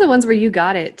was one of the ones where you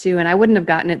got it too, and I wouldn't have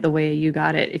gotten it the way you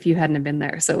got it if you hadn't have been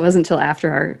there. So it wasn't until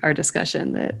after our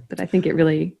discussion that I think it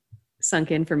really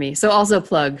sunk in for me. So also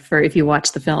plug for if you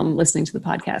watch the film, listening to the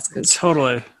podcast, because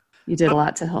totally you did a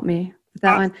lot to help me with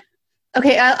that one.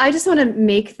 Okay, I just want to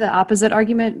make the opposite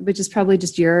argument, which is probably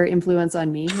just your influence on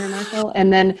me here, Michael.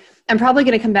 And then I'm probably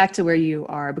going to come back to where you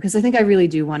are, because I think I really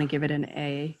do want to give it an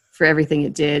A for everything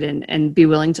it did and be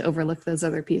willing to overlook those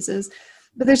other pieces.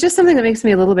 But there's just something that makes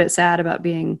me a little bit sad about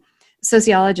being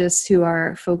sociologists who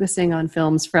are focusing on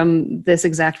films from this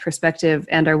exact perspective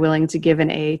and are willing to give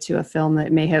an A to a film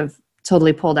that may have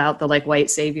totally pulled out the white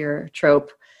savior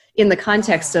trope in the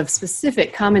context of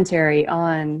specific commentary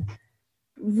on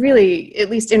really, at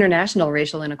least international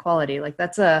racial inequality.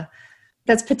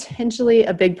 That's potentially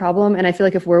a big problem. And I feel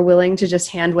like if we're willing to just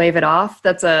hand wave it off,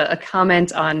 that's a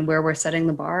comment on where we're setting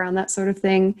the bar on that sort of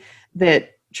thing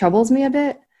that troubles me a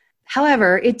bit.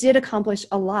 However, it did accomplish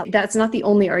a lot. That's not the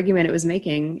only argument it was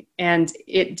making. And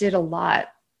it did a lot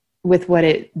with what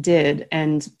it did.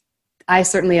 And I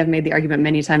certainly have made the argument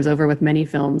many times over with many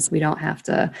films. We don't have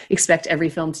to expect every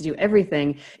film to do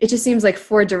everything. It just seems like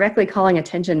for directly calling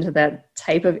attention to that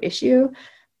type of issue,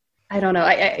 I don't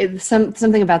know.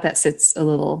 Something about that sits a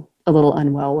little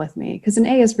unwell with me, because an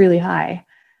A is really high.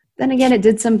 Then again, it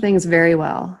did some things very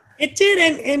well. It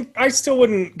did, and I still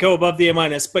wouldn't go above the A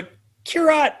minus. But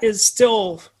Kirat is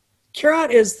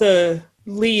the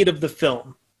lead of the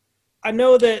film. I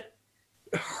know that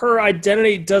her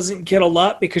identity doesn't get a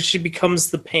lot because she becomes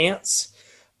the pants,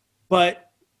 but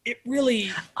it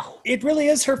really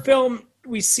is her film.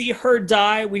 We see her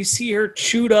die. We see her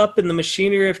chewed up in the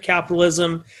machinery of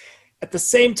capitalism. At the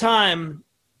same time,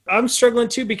 I'm struggling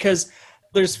too, because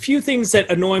there's few things that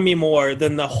annoy me more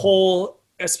than the whole,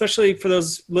 especially for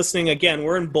those listening, again,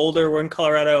 we're in Boulder, we're in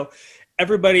Colorado.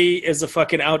 Everybody is a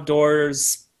fucking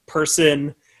outdoors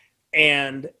person,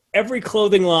 and every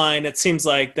clothing line, it seems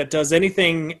like, that does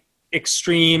anything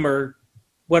extreme or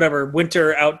whatever,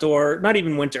 winter, outdoor, not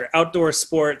even winter, outdoor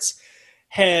sports,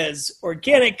 has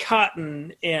organic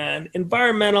cotton and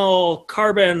environmental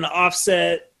carbon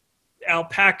offset,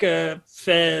 alpaca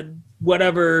fed,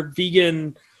 whatever,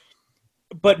 vegan,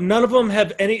 but none of them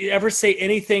have ever say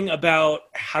anything about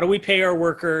how do we pay our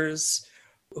workers,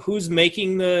 who's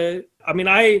making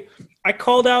I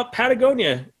called out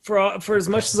Patagonia for as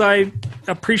much as I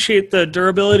appreciate the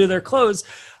durability of their clothes.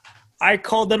 I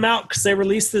called them out because they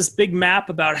released this big map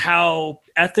about how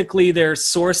ethically they're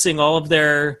sourcing all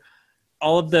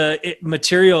of the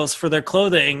materials for their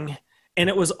clothing, and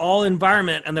it was all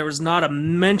environment, and there was not a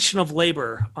mention of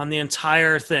labor on the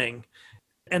entire thing.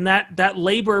 And that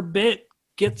labor bit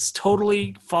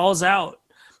falls out,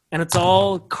 and it's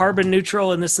all carbon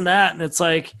neutral and this and that. And it's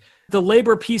like the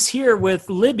labor piece here with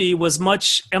Libby was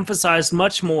emphasized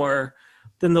much more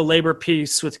than the labor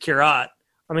piece with Kirat.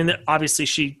 I mean, obviously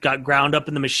she got ground up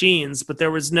in the machines, but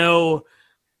there was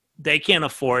they can't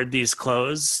afford these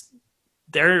clothes.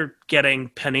 They're getting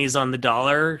pennies on the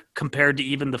dollar compared to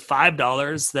even the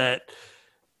 $5 that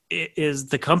is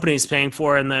the company's paying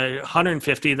for, and the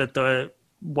 $150 that the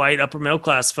white upper middle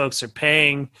class folks are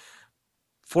paying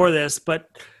for this. But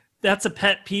that's a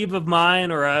pet peeve of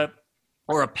mine, or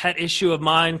a pet issue of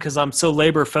mine, because I'm so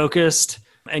labor focused.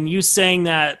 And you saying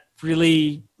that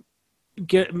really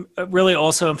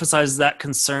also emphasizes that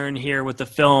concern here with the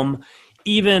film,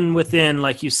 even within,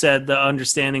 like you said, the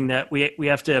understanding that we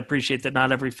have to appreciate that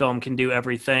not every film can do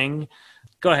everything.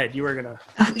 Go ahead. You were going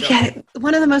to.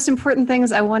 One of the most important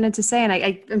things I wanted to say,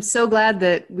 and I'm so glad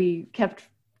that we kept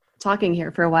talking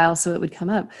here for a while so it would come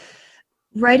up.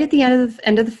 Right at the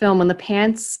end of the film, when the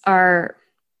pants are,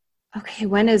 okay,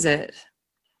 when is it?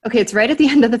 Okay, it's right at the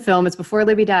end of the film. It's before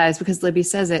Libby dies, because Libby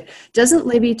says it. Doesn't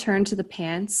Libby turn to the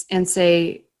pants and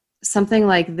say something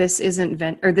like, this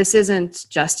isn't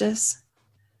justice?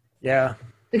 Yeah.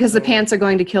 Because the pants are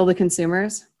going to kill the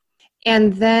consumers.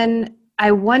 And then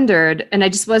I wondered, and I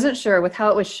just wasn't sure with how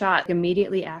it was shot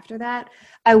immediately after that,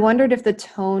 I wondered if the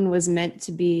tone was meant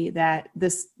to be that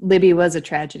Libby was a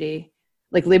tragedy.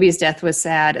 Like Libby's death was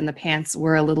sad and the pants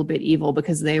were a little bit evil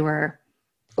because they were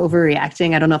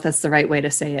overreacting. I don't know if that's the right way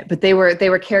to say it, but they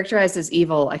were characterized as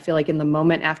evil, I feel like, in the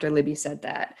moment after Libby said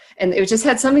that. And it just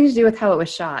had something to do with how it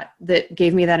was shot that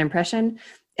gave me that impression.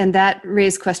 And that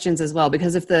raised questions as well,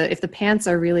 because if the pants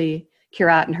are really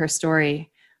Kirat and her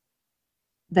story,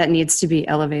 that needs to be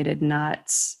elevated, not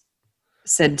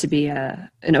said to be an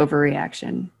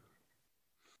overreaction.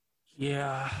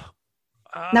 Yeah.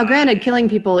 Now, granted, killing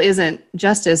people isn't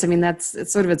justice. I mean,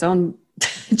 it's sort of its own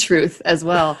truth as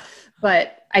well.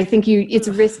 But I think it's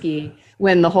risky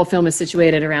when the whole film is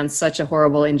situated around such a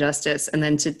horrible injustice, and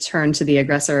then to turn to the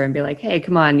aggressor and be like, hey,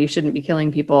 come on, you shouldn't be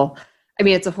killing people. I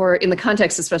mean, it's a horror, in the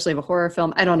context especially of a horror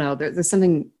film. I don't know. There's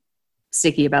something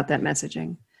sticky about that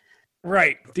messaging.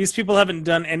 Right. These people haven't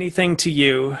done anything to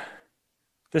you.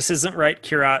 This isn't right,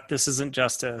 Kirat. This isn't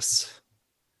justice.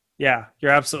 Yeah,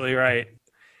 you're absolutely right.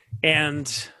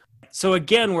 And so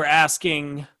again, we're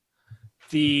asking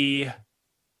the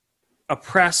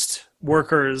oppressed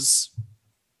workers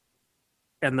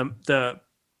and the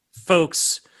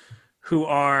folks who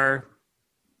are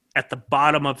at the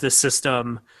bottom of the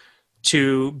system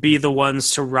to be the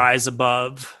ones to rise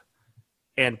above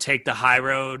and take the high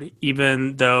road,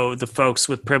 even though the folks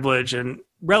with privilege and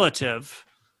relative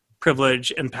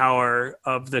privilege and power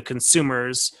of the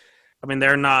consumers, I mean,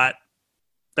 they're not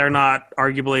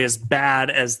arguably as bad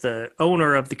as the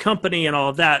owner of the company and all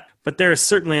of that, but they're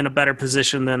certainly in a better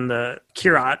position than the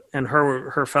Kirat and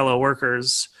her fellow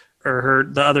workers, or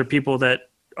the other people that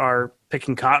are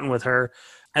picking cotton with her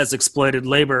as exploited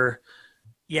labor.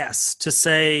 Yes, to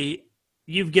say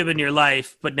you've given your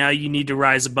life, but now you need to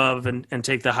rise above and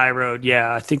take the high road.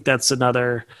 Yeah, I think that's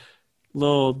another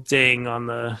little ding on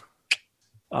the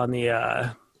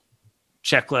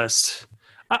checklist.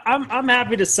 I'm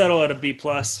happy to settle at a B+.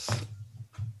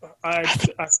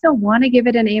 I still want to give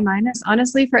it an A-,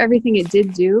 honestly, for everything it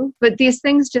did do. But these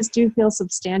things just do feel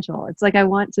substantial. It's like I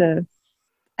want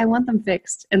them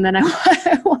fixed, and then I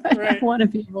want to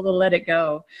be able to let it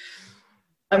go.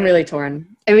 I'm really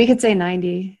torn. And we could say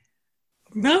 90.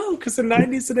 No, because the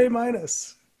 90 is an A-.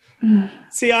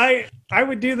 See, I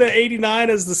would do the 89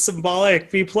 as the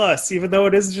symbolic B+, even though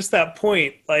it is just that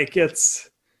point. Like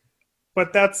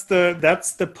but that's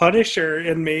the Punisher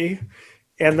in me,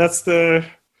 and that's the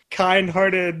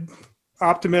kind-hearted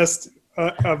optimist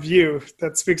of you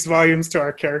that speaks volumes to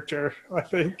our character, I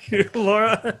think.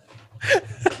 Laura?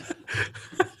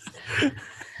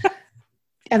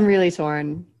 I'm really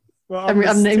torn. Well,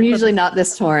 I'm usually not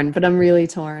this torn, but I'm really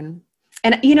torn.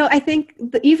 And, I think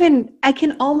I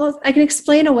can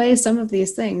explain away some of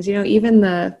these things, even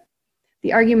the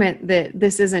argument that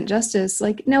this isn't justice,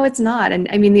 like, no, it's not. And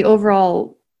I mean, the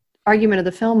overall argument of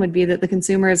the film would be that the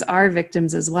consumers are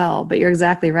victims as well. But you're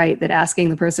exactly right that asking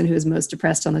the person who is most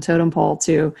depressed on the totem pole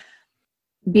to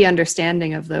be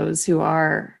understanding of those who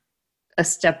are a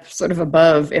step sort of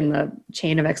above in the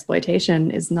chain of exploitation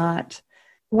is not.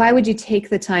 Why would you take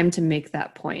the time to make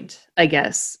that point, I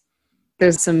guess?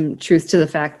 there's some truth to the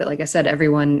fact that, like I said,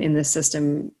 everyone in this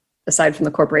system, aside from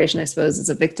the corporation, I suppose, is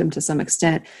a victim to some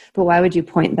extent. But why would you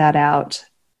point that out?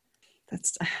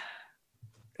 That's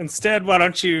Instead, why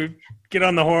don't you get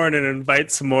on the horn and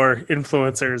invite some more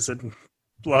influencers and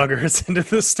bloggers into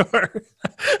the store?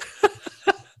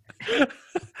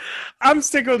 I'm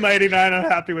sticking with my 89.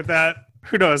 I'm happy with that.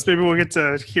 Who knows? Maybe we'll get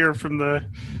to hear from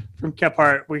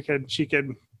Kephart. She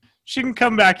can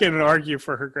come back in and argue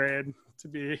for her grade to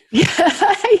be.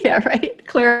 Yeah, right.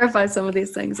 Clarify some of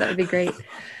these things. That would be great.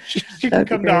 She can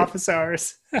come to office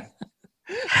hours.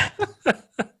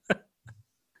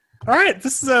 All right,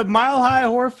 this is a Mile High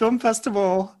Horror Film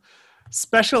Festival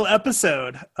special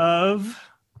episode of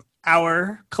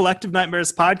our Collective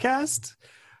Nightmares podcast.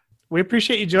 We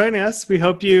appreciate you joining us. We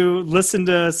hope you listen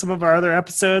to some of our other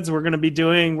episodes. We're going to be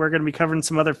covering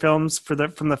some other films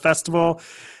from the festival.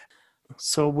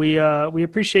 So we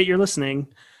appreciate your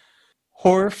listening.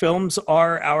 Horror films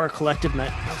are our collective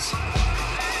nightmares.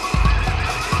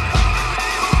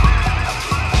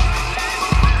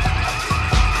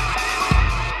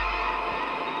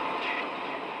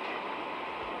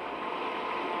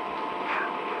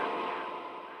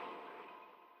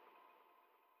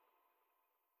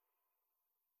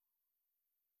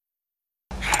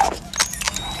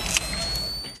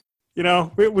 You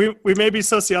know, we may be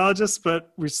sociologists,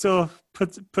 but we still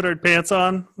put our pants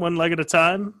on one leg at a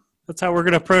time. That's how we're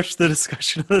going to approach the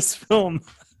discussion of this film.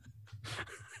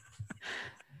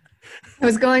 I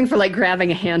was going for like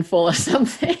grabbing a handful of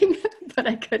something, but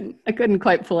I couldn't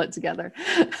quite pull it together.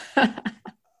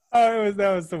 That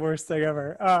was the worst thing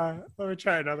ever. Let me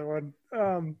try another one.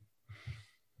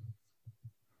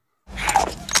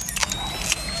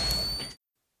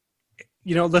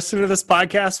 You know, listening to this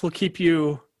podcast will keep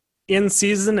you in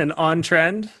season and on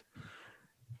trend,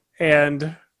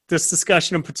 and this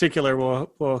discussion in particular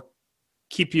will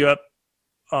keep you up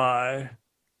on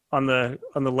the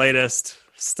latest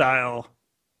style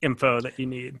info that you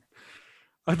need.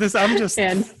 I'm just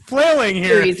and flailing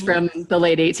here. Theories from the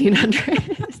late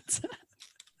 1800s.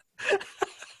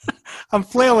 I'm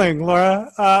flailing,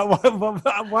 Laura.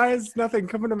 Why is nothing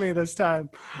coming to me this time?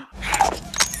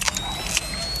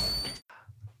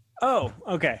 Oh,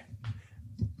 okay.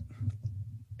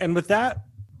 And with that,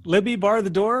 Libby, bar the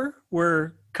door.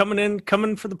 We're coming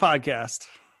for the podcast.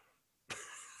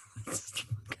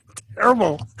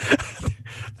 Terrible.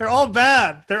 They're all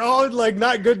bad. They're all like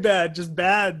not good bad, just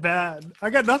bad.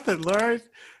 I got nothing, Laura.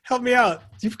 Help me out.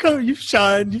 You've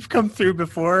shined. You've come through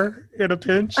before in a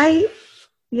pinch. I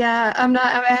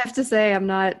have to say I'm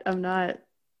not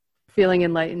feeling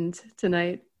enlightened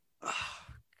tonight.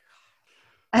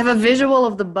 I have a visual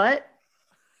of the butt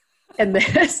and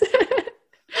this.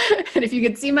 And if you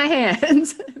could see my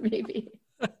hands, maybe.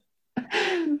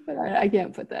 But I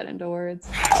can't put that into words.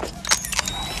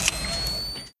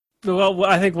 Well,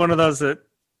 I think one of those that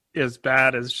is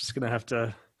bad is just going to have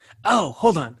to... Oh,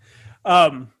 hold on.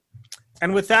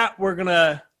 And with that, we're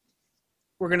gonna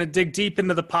dig deep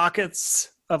into the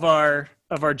pockets of our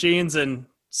jeans and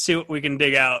see what we can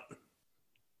dig out.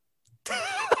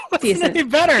 That's any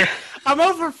better. I'm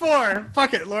over 4.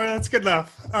 Fuck it, Laura. That's good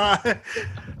enough.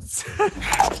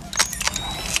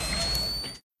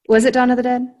 Was it Dawn of the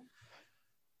Dead?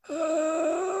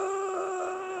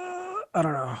 I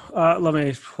don't know. Let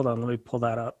me pull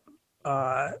that up.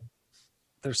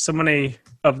 There's so many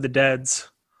of the deads.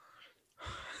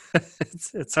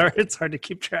 It's hard to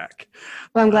keep track.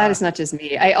 Well, I'm glad it's not just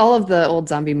me. All of the old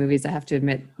zombie movies, I have to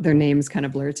admit, their names kind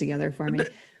of blur together for me.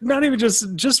 Not even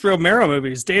just Romero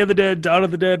movies. Day of the Dead, Dawn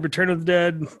of the Dead, Return of the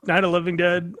Dead, Night of the Living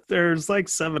Dead. There's like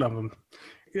 7 of them.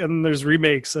 And there's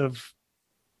remakes of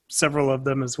several of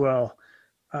them as well.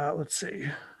 Let's see.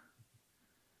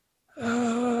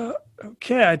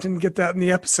 Okay, I didn't get that in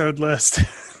the episode list.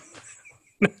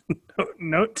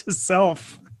 Note to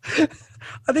self.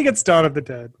 I think it's Dawn of the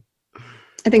Dead.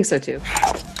 I think so too.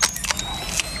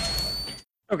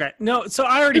 Okay, no, so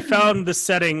I already found the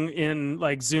setting in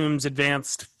like Zoom's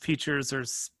advanced features or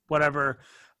whatever,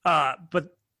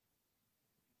 but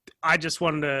I just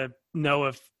wanted to know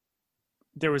if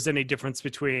there was any difference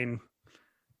between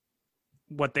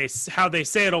how they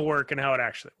say it'll work and how it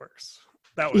actually works.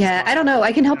 I don't know.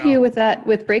 I can help you with that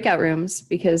with breakout rooms,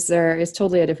 because there is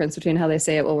totally a difference between how they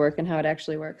say it will work and how it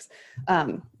actually works.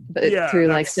 Through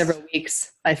like several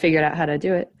weeks, I figured out how to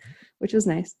do it, which was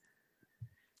nice.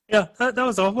 Yeah, that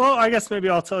was all. Well, I guess maybe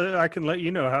I'll tell you. I can let you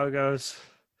know how it goes.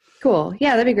 Cool.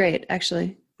 Yeah, that'd be great.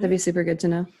 Actually, that'd be super good to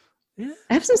know. Yeah.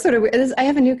 I have some sort of. I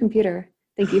have a new computer.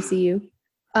 Thank you, CU.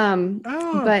 But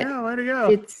yeah, way to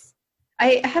go.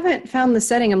 I haven't found the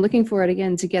setting. I'm looking for it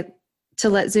again to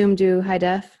let Zoom do high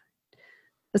def.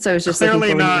 That's what I was just Clearly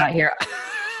looking for when you not. got here.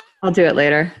 I'll do it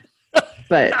later.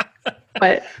 But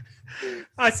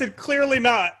I said clearly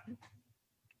not.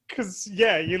 Because,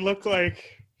 yeah, you look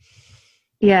like...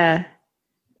 yeah,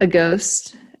 a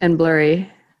ghost and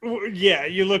blurry. Yeah,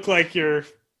 you look like you're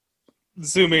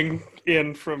zooming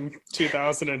in from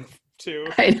 2002.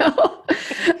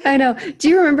 I know. Do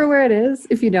you remember where it is?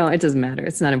 If you don't, it doesn't matter.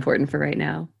 It's not important for right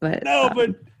now. But No,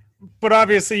 but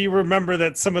obviously you remember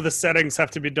that some of the settings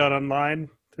have to be done online.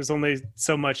 There's only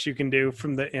so much you can do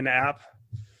from the in-app.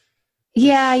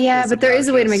 yeah, Is but there is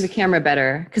a way to make obnoxious. the camera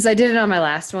better because I did it on my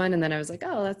last one, and then I was like,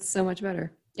 oh, that's so much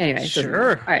better. Anyway, it doesn't matter.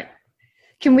 Sure. All right.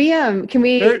 Can we Here,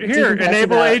 decompress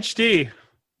enable about- HD.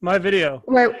 My video.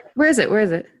 Where is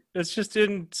it? It's just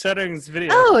in settings video.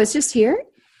 Oh, it's just here.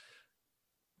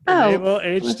 Enable Oh,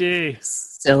 HD.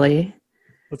 silly.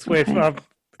 Let's wait Okay.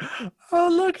 for. Oh,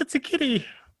 look, it's a kitty.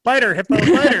 Biter, hippo,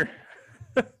 biter.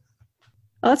 Oh,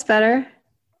 that's better.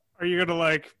 Are you gonna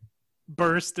like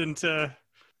burst into,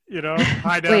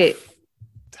 high Wait. def,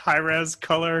 high res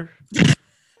color, Maybe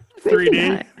 3D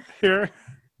not. here?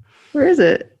 Where is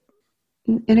it?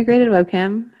 Integrated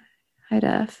webcam, high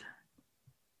def.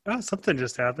 Oh, something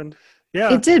just happened.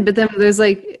 Yeah, It did, but then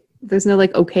there's no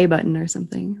like OK button or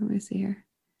something. Let me see here.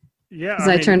 yeah. Because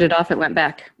I turned it off, it went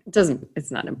back.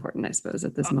 It's not important, I suppose,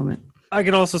 at this moment. I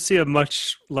can also see a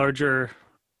much larger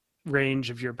range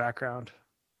of your background.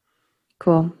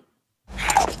 Cool.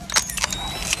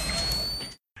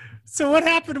 So, what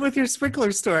happened with your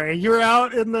sprinkler story? You were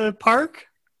out in the park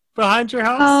behind your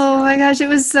house. Oh my gosh, it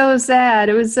was so sad.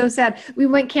 It was so sad. We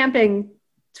went camping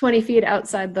 20 feet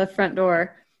outside the front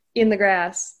door in the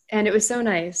grass, and it was so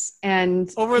nice. And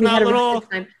Over in we that had a really little- good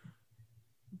time.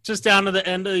 Just down to the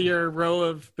end of your row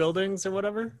of buildings or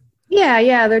whatever.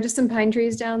 Yeah, there are just some pine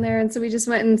trees down there, and so we just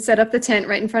went and set up the tent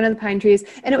right in front of the pine trees,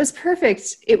 and it was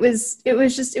perfect. It was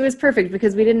perfect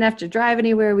because we didn't have to drive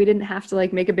anywhere. We didn't have to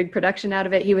like make a big production out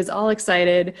of it. He was all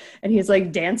excited, and he's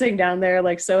like dancing down there,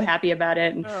 like so happy about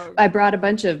it. And Oh. I brought a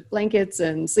bunch of blankets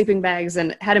and sleeping bags,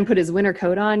 and had him put his winter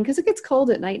coat on because it gets cold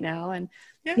at night now. And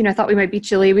Yeah. I thought we might be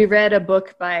chilly. We read a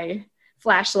book by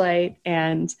Flashlight,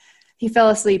 and he fell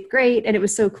asleep great, and it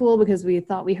was so cool because we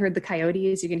thought we heard the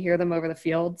coyotes. You can hear them over the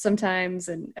field sometimes,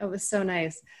 and it was so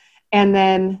nice. And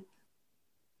then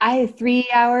 3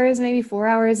 hours, maybe 4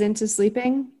 hours into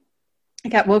sleeping, I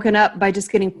got woken up by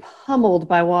just getting pummeled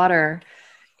by water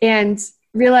and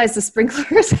realized the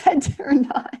sprinklers had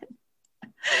turned on.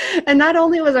 And not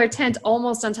only was our tent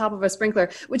almost on top of a sprinkler,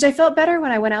 which I felt better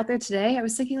when I went out there today. I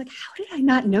was thinking, like, how did I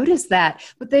not notice that?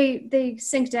 But they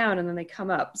sink down and then they come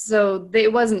up. So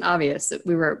it wasn't obvious that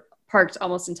we were parked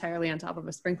almost entirely on top of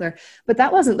a sprinkler. But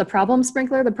that wasn't the problem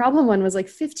sprinkler. The problem one was like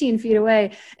 15 feet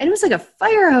away. And it was like a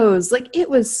fire hose. Like, it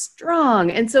was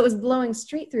strong. And so it was blowing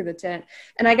straight through the tent.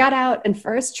 And I got out and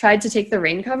first tried to take the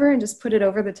rain cover and just put it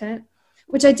over the tent,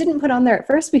 which I didn't put on there at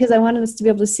first because I wanted us to be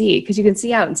able to see, because you can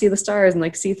see out and see the stars and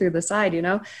like see through the side,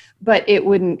 but it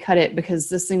wouldn't cut it because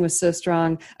this thing was so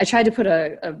strong. I tried to put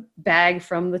a bag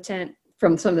from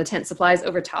some of the tent supplies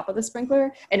over top of the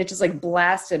sprinkler, and it just like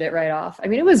blasted it right off. I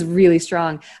mean, it was really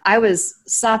strong. I was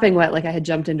sopping wet like I had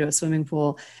jumped into a swimming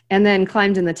pool, and then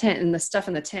climbed in the tent, and the stuff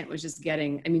in the tent was just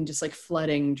just like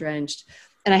flooding, drenched.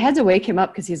 And I had to wake him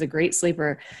up because he's a great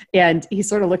sleeper, and he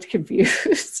sort of looked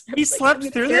confused. He slept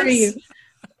through this?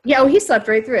 Yeah, he slept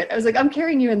right through it. I was like, I'm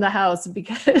carrying you in the house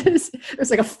because there's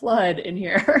like a flood in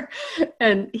here.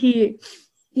 And he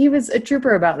was a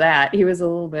trooper about that. He was a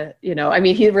little bit,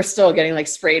 we're still getting like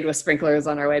sprayed with sprinklers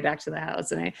on our way back to the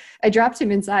house. And I dropped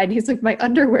him inside, and he's like, my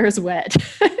underwear is wet.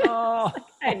 Oh.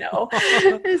 I know.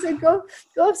 I said, go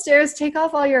upstairs, take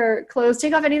off all your clothes,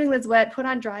 take off anything that's wet, put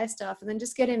on dry stuff, and then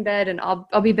just get in bed, and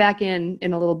I'll be back in a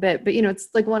little bit. But it's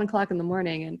like 1:00 in the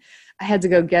morning, and I had to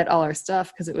go get all our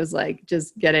stuff because it was like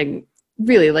just getting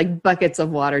really like buckets of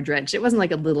water drenched. It wasn't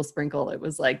like a little sprinkle. It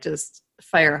was like just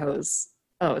fire hose.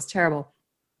 Oh, it was terrible.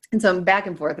 And so I'm back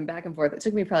and forth. It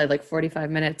took me probably like 45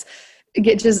 minutes.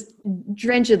 Get just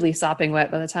drenchedly sopping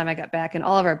wet by the time I got back, and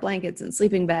all of our blankets and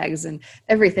sleeping bags and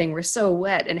everything were so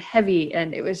wet and heavy,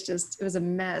 and it was a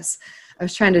mess. I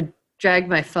was trying to drag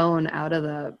my phone out of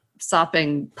the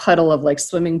sopping puddle of like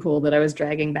swimming pool that I was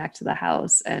dragging back to the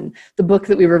house, and the book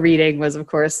that we were reading was of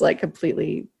course like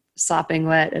completely sopping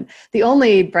wet. And the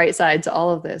only bright side to all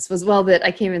of this was, that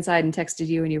I came inside and texted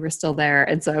you and you were still there.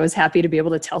 And so I was happy to be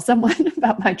able to tell someone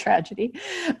about my tragedy.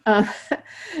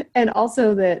 And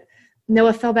also that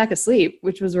Noah fell back asleep,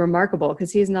 which was remarkable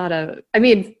because he's not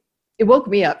it woke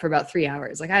me up for about 3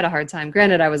 hours. Like, I had a hard time.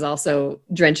 Granted, I was also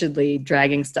drenchedly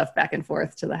dragging stuff back and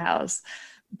forth to the house,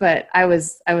 but I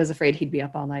was afraid he'd be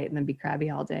up all night and then be crabby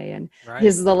all day. And Right.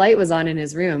 the light was on in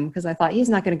his room because I thought he's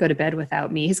not going to go to bed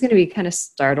without me. He's going to be kind of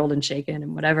startled and shaken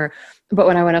and whatever. But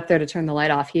when I went up there to turn the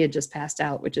light off, he had just passed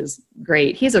out, which is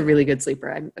great. He's a really good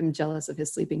sleeper. I'm jealous of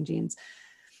his sleeping genes.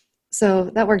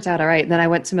 So that worked out all right. And then I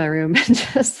went to my room and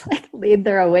just like laid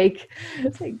there awake.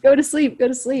 It's like, go to sleep.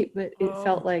 But it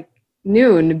felt like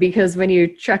noon because when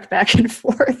you trek back and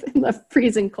forth in the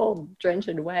freezing cold, drenched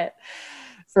and wet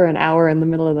for an hour in the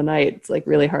middle of the night, it's like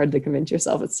really hard to convince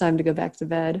yourself it's time to go back to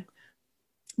bed.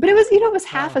 But it was, it was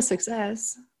half a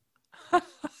success.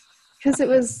 Because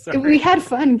we had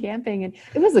fun camping and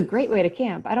it was a great way to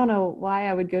camp. I don't know why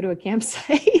I would go to a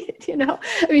campsite,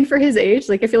 I mean, for his age,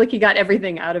 like I feel like he got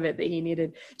everything out of it that he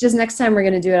needed. Just next time we're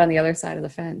going to do it on the other side of the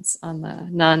fence, on the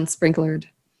non-sprinklered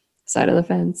side of the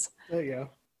fence. There you go.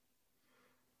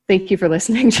 Thank you for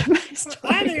listening to my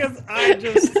story. I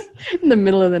just in the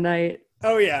middle of the night.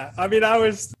 Oh yeah. I mean, I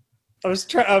was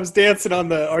dancing on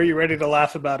the "Are you ready to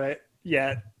laugh about it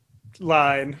yet?"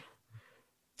 line.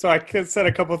 So I said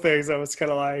a couple things. I was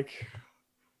kind of like,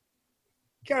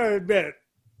 gotta admit,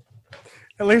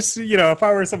 at least if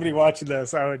I were somebody watching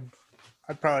this, I'd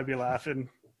probably be laughing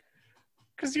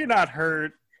because you're not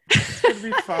hurt. It's gonna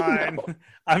be fine.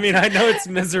 I mean, I know it's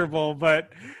miserable, but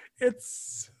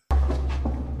it's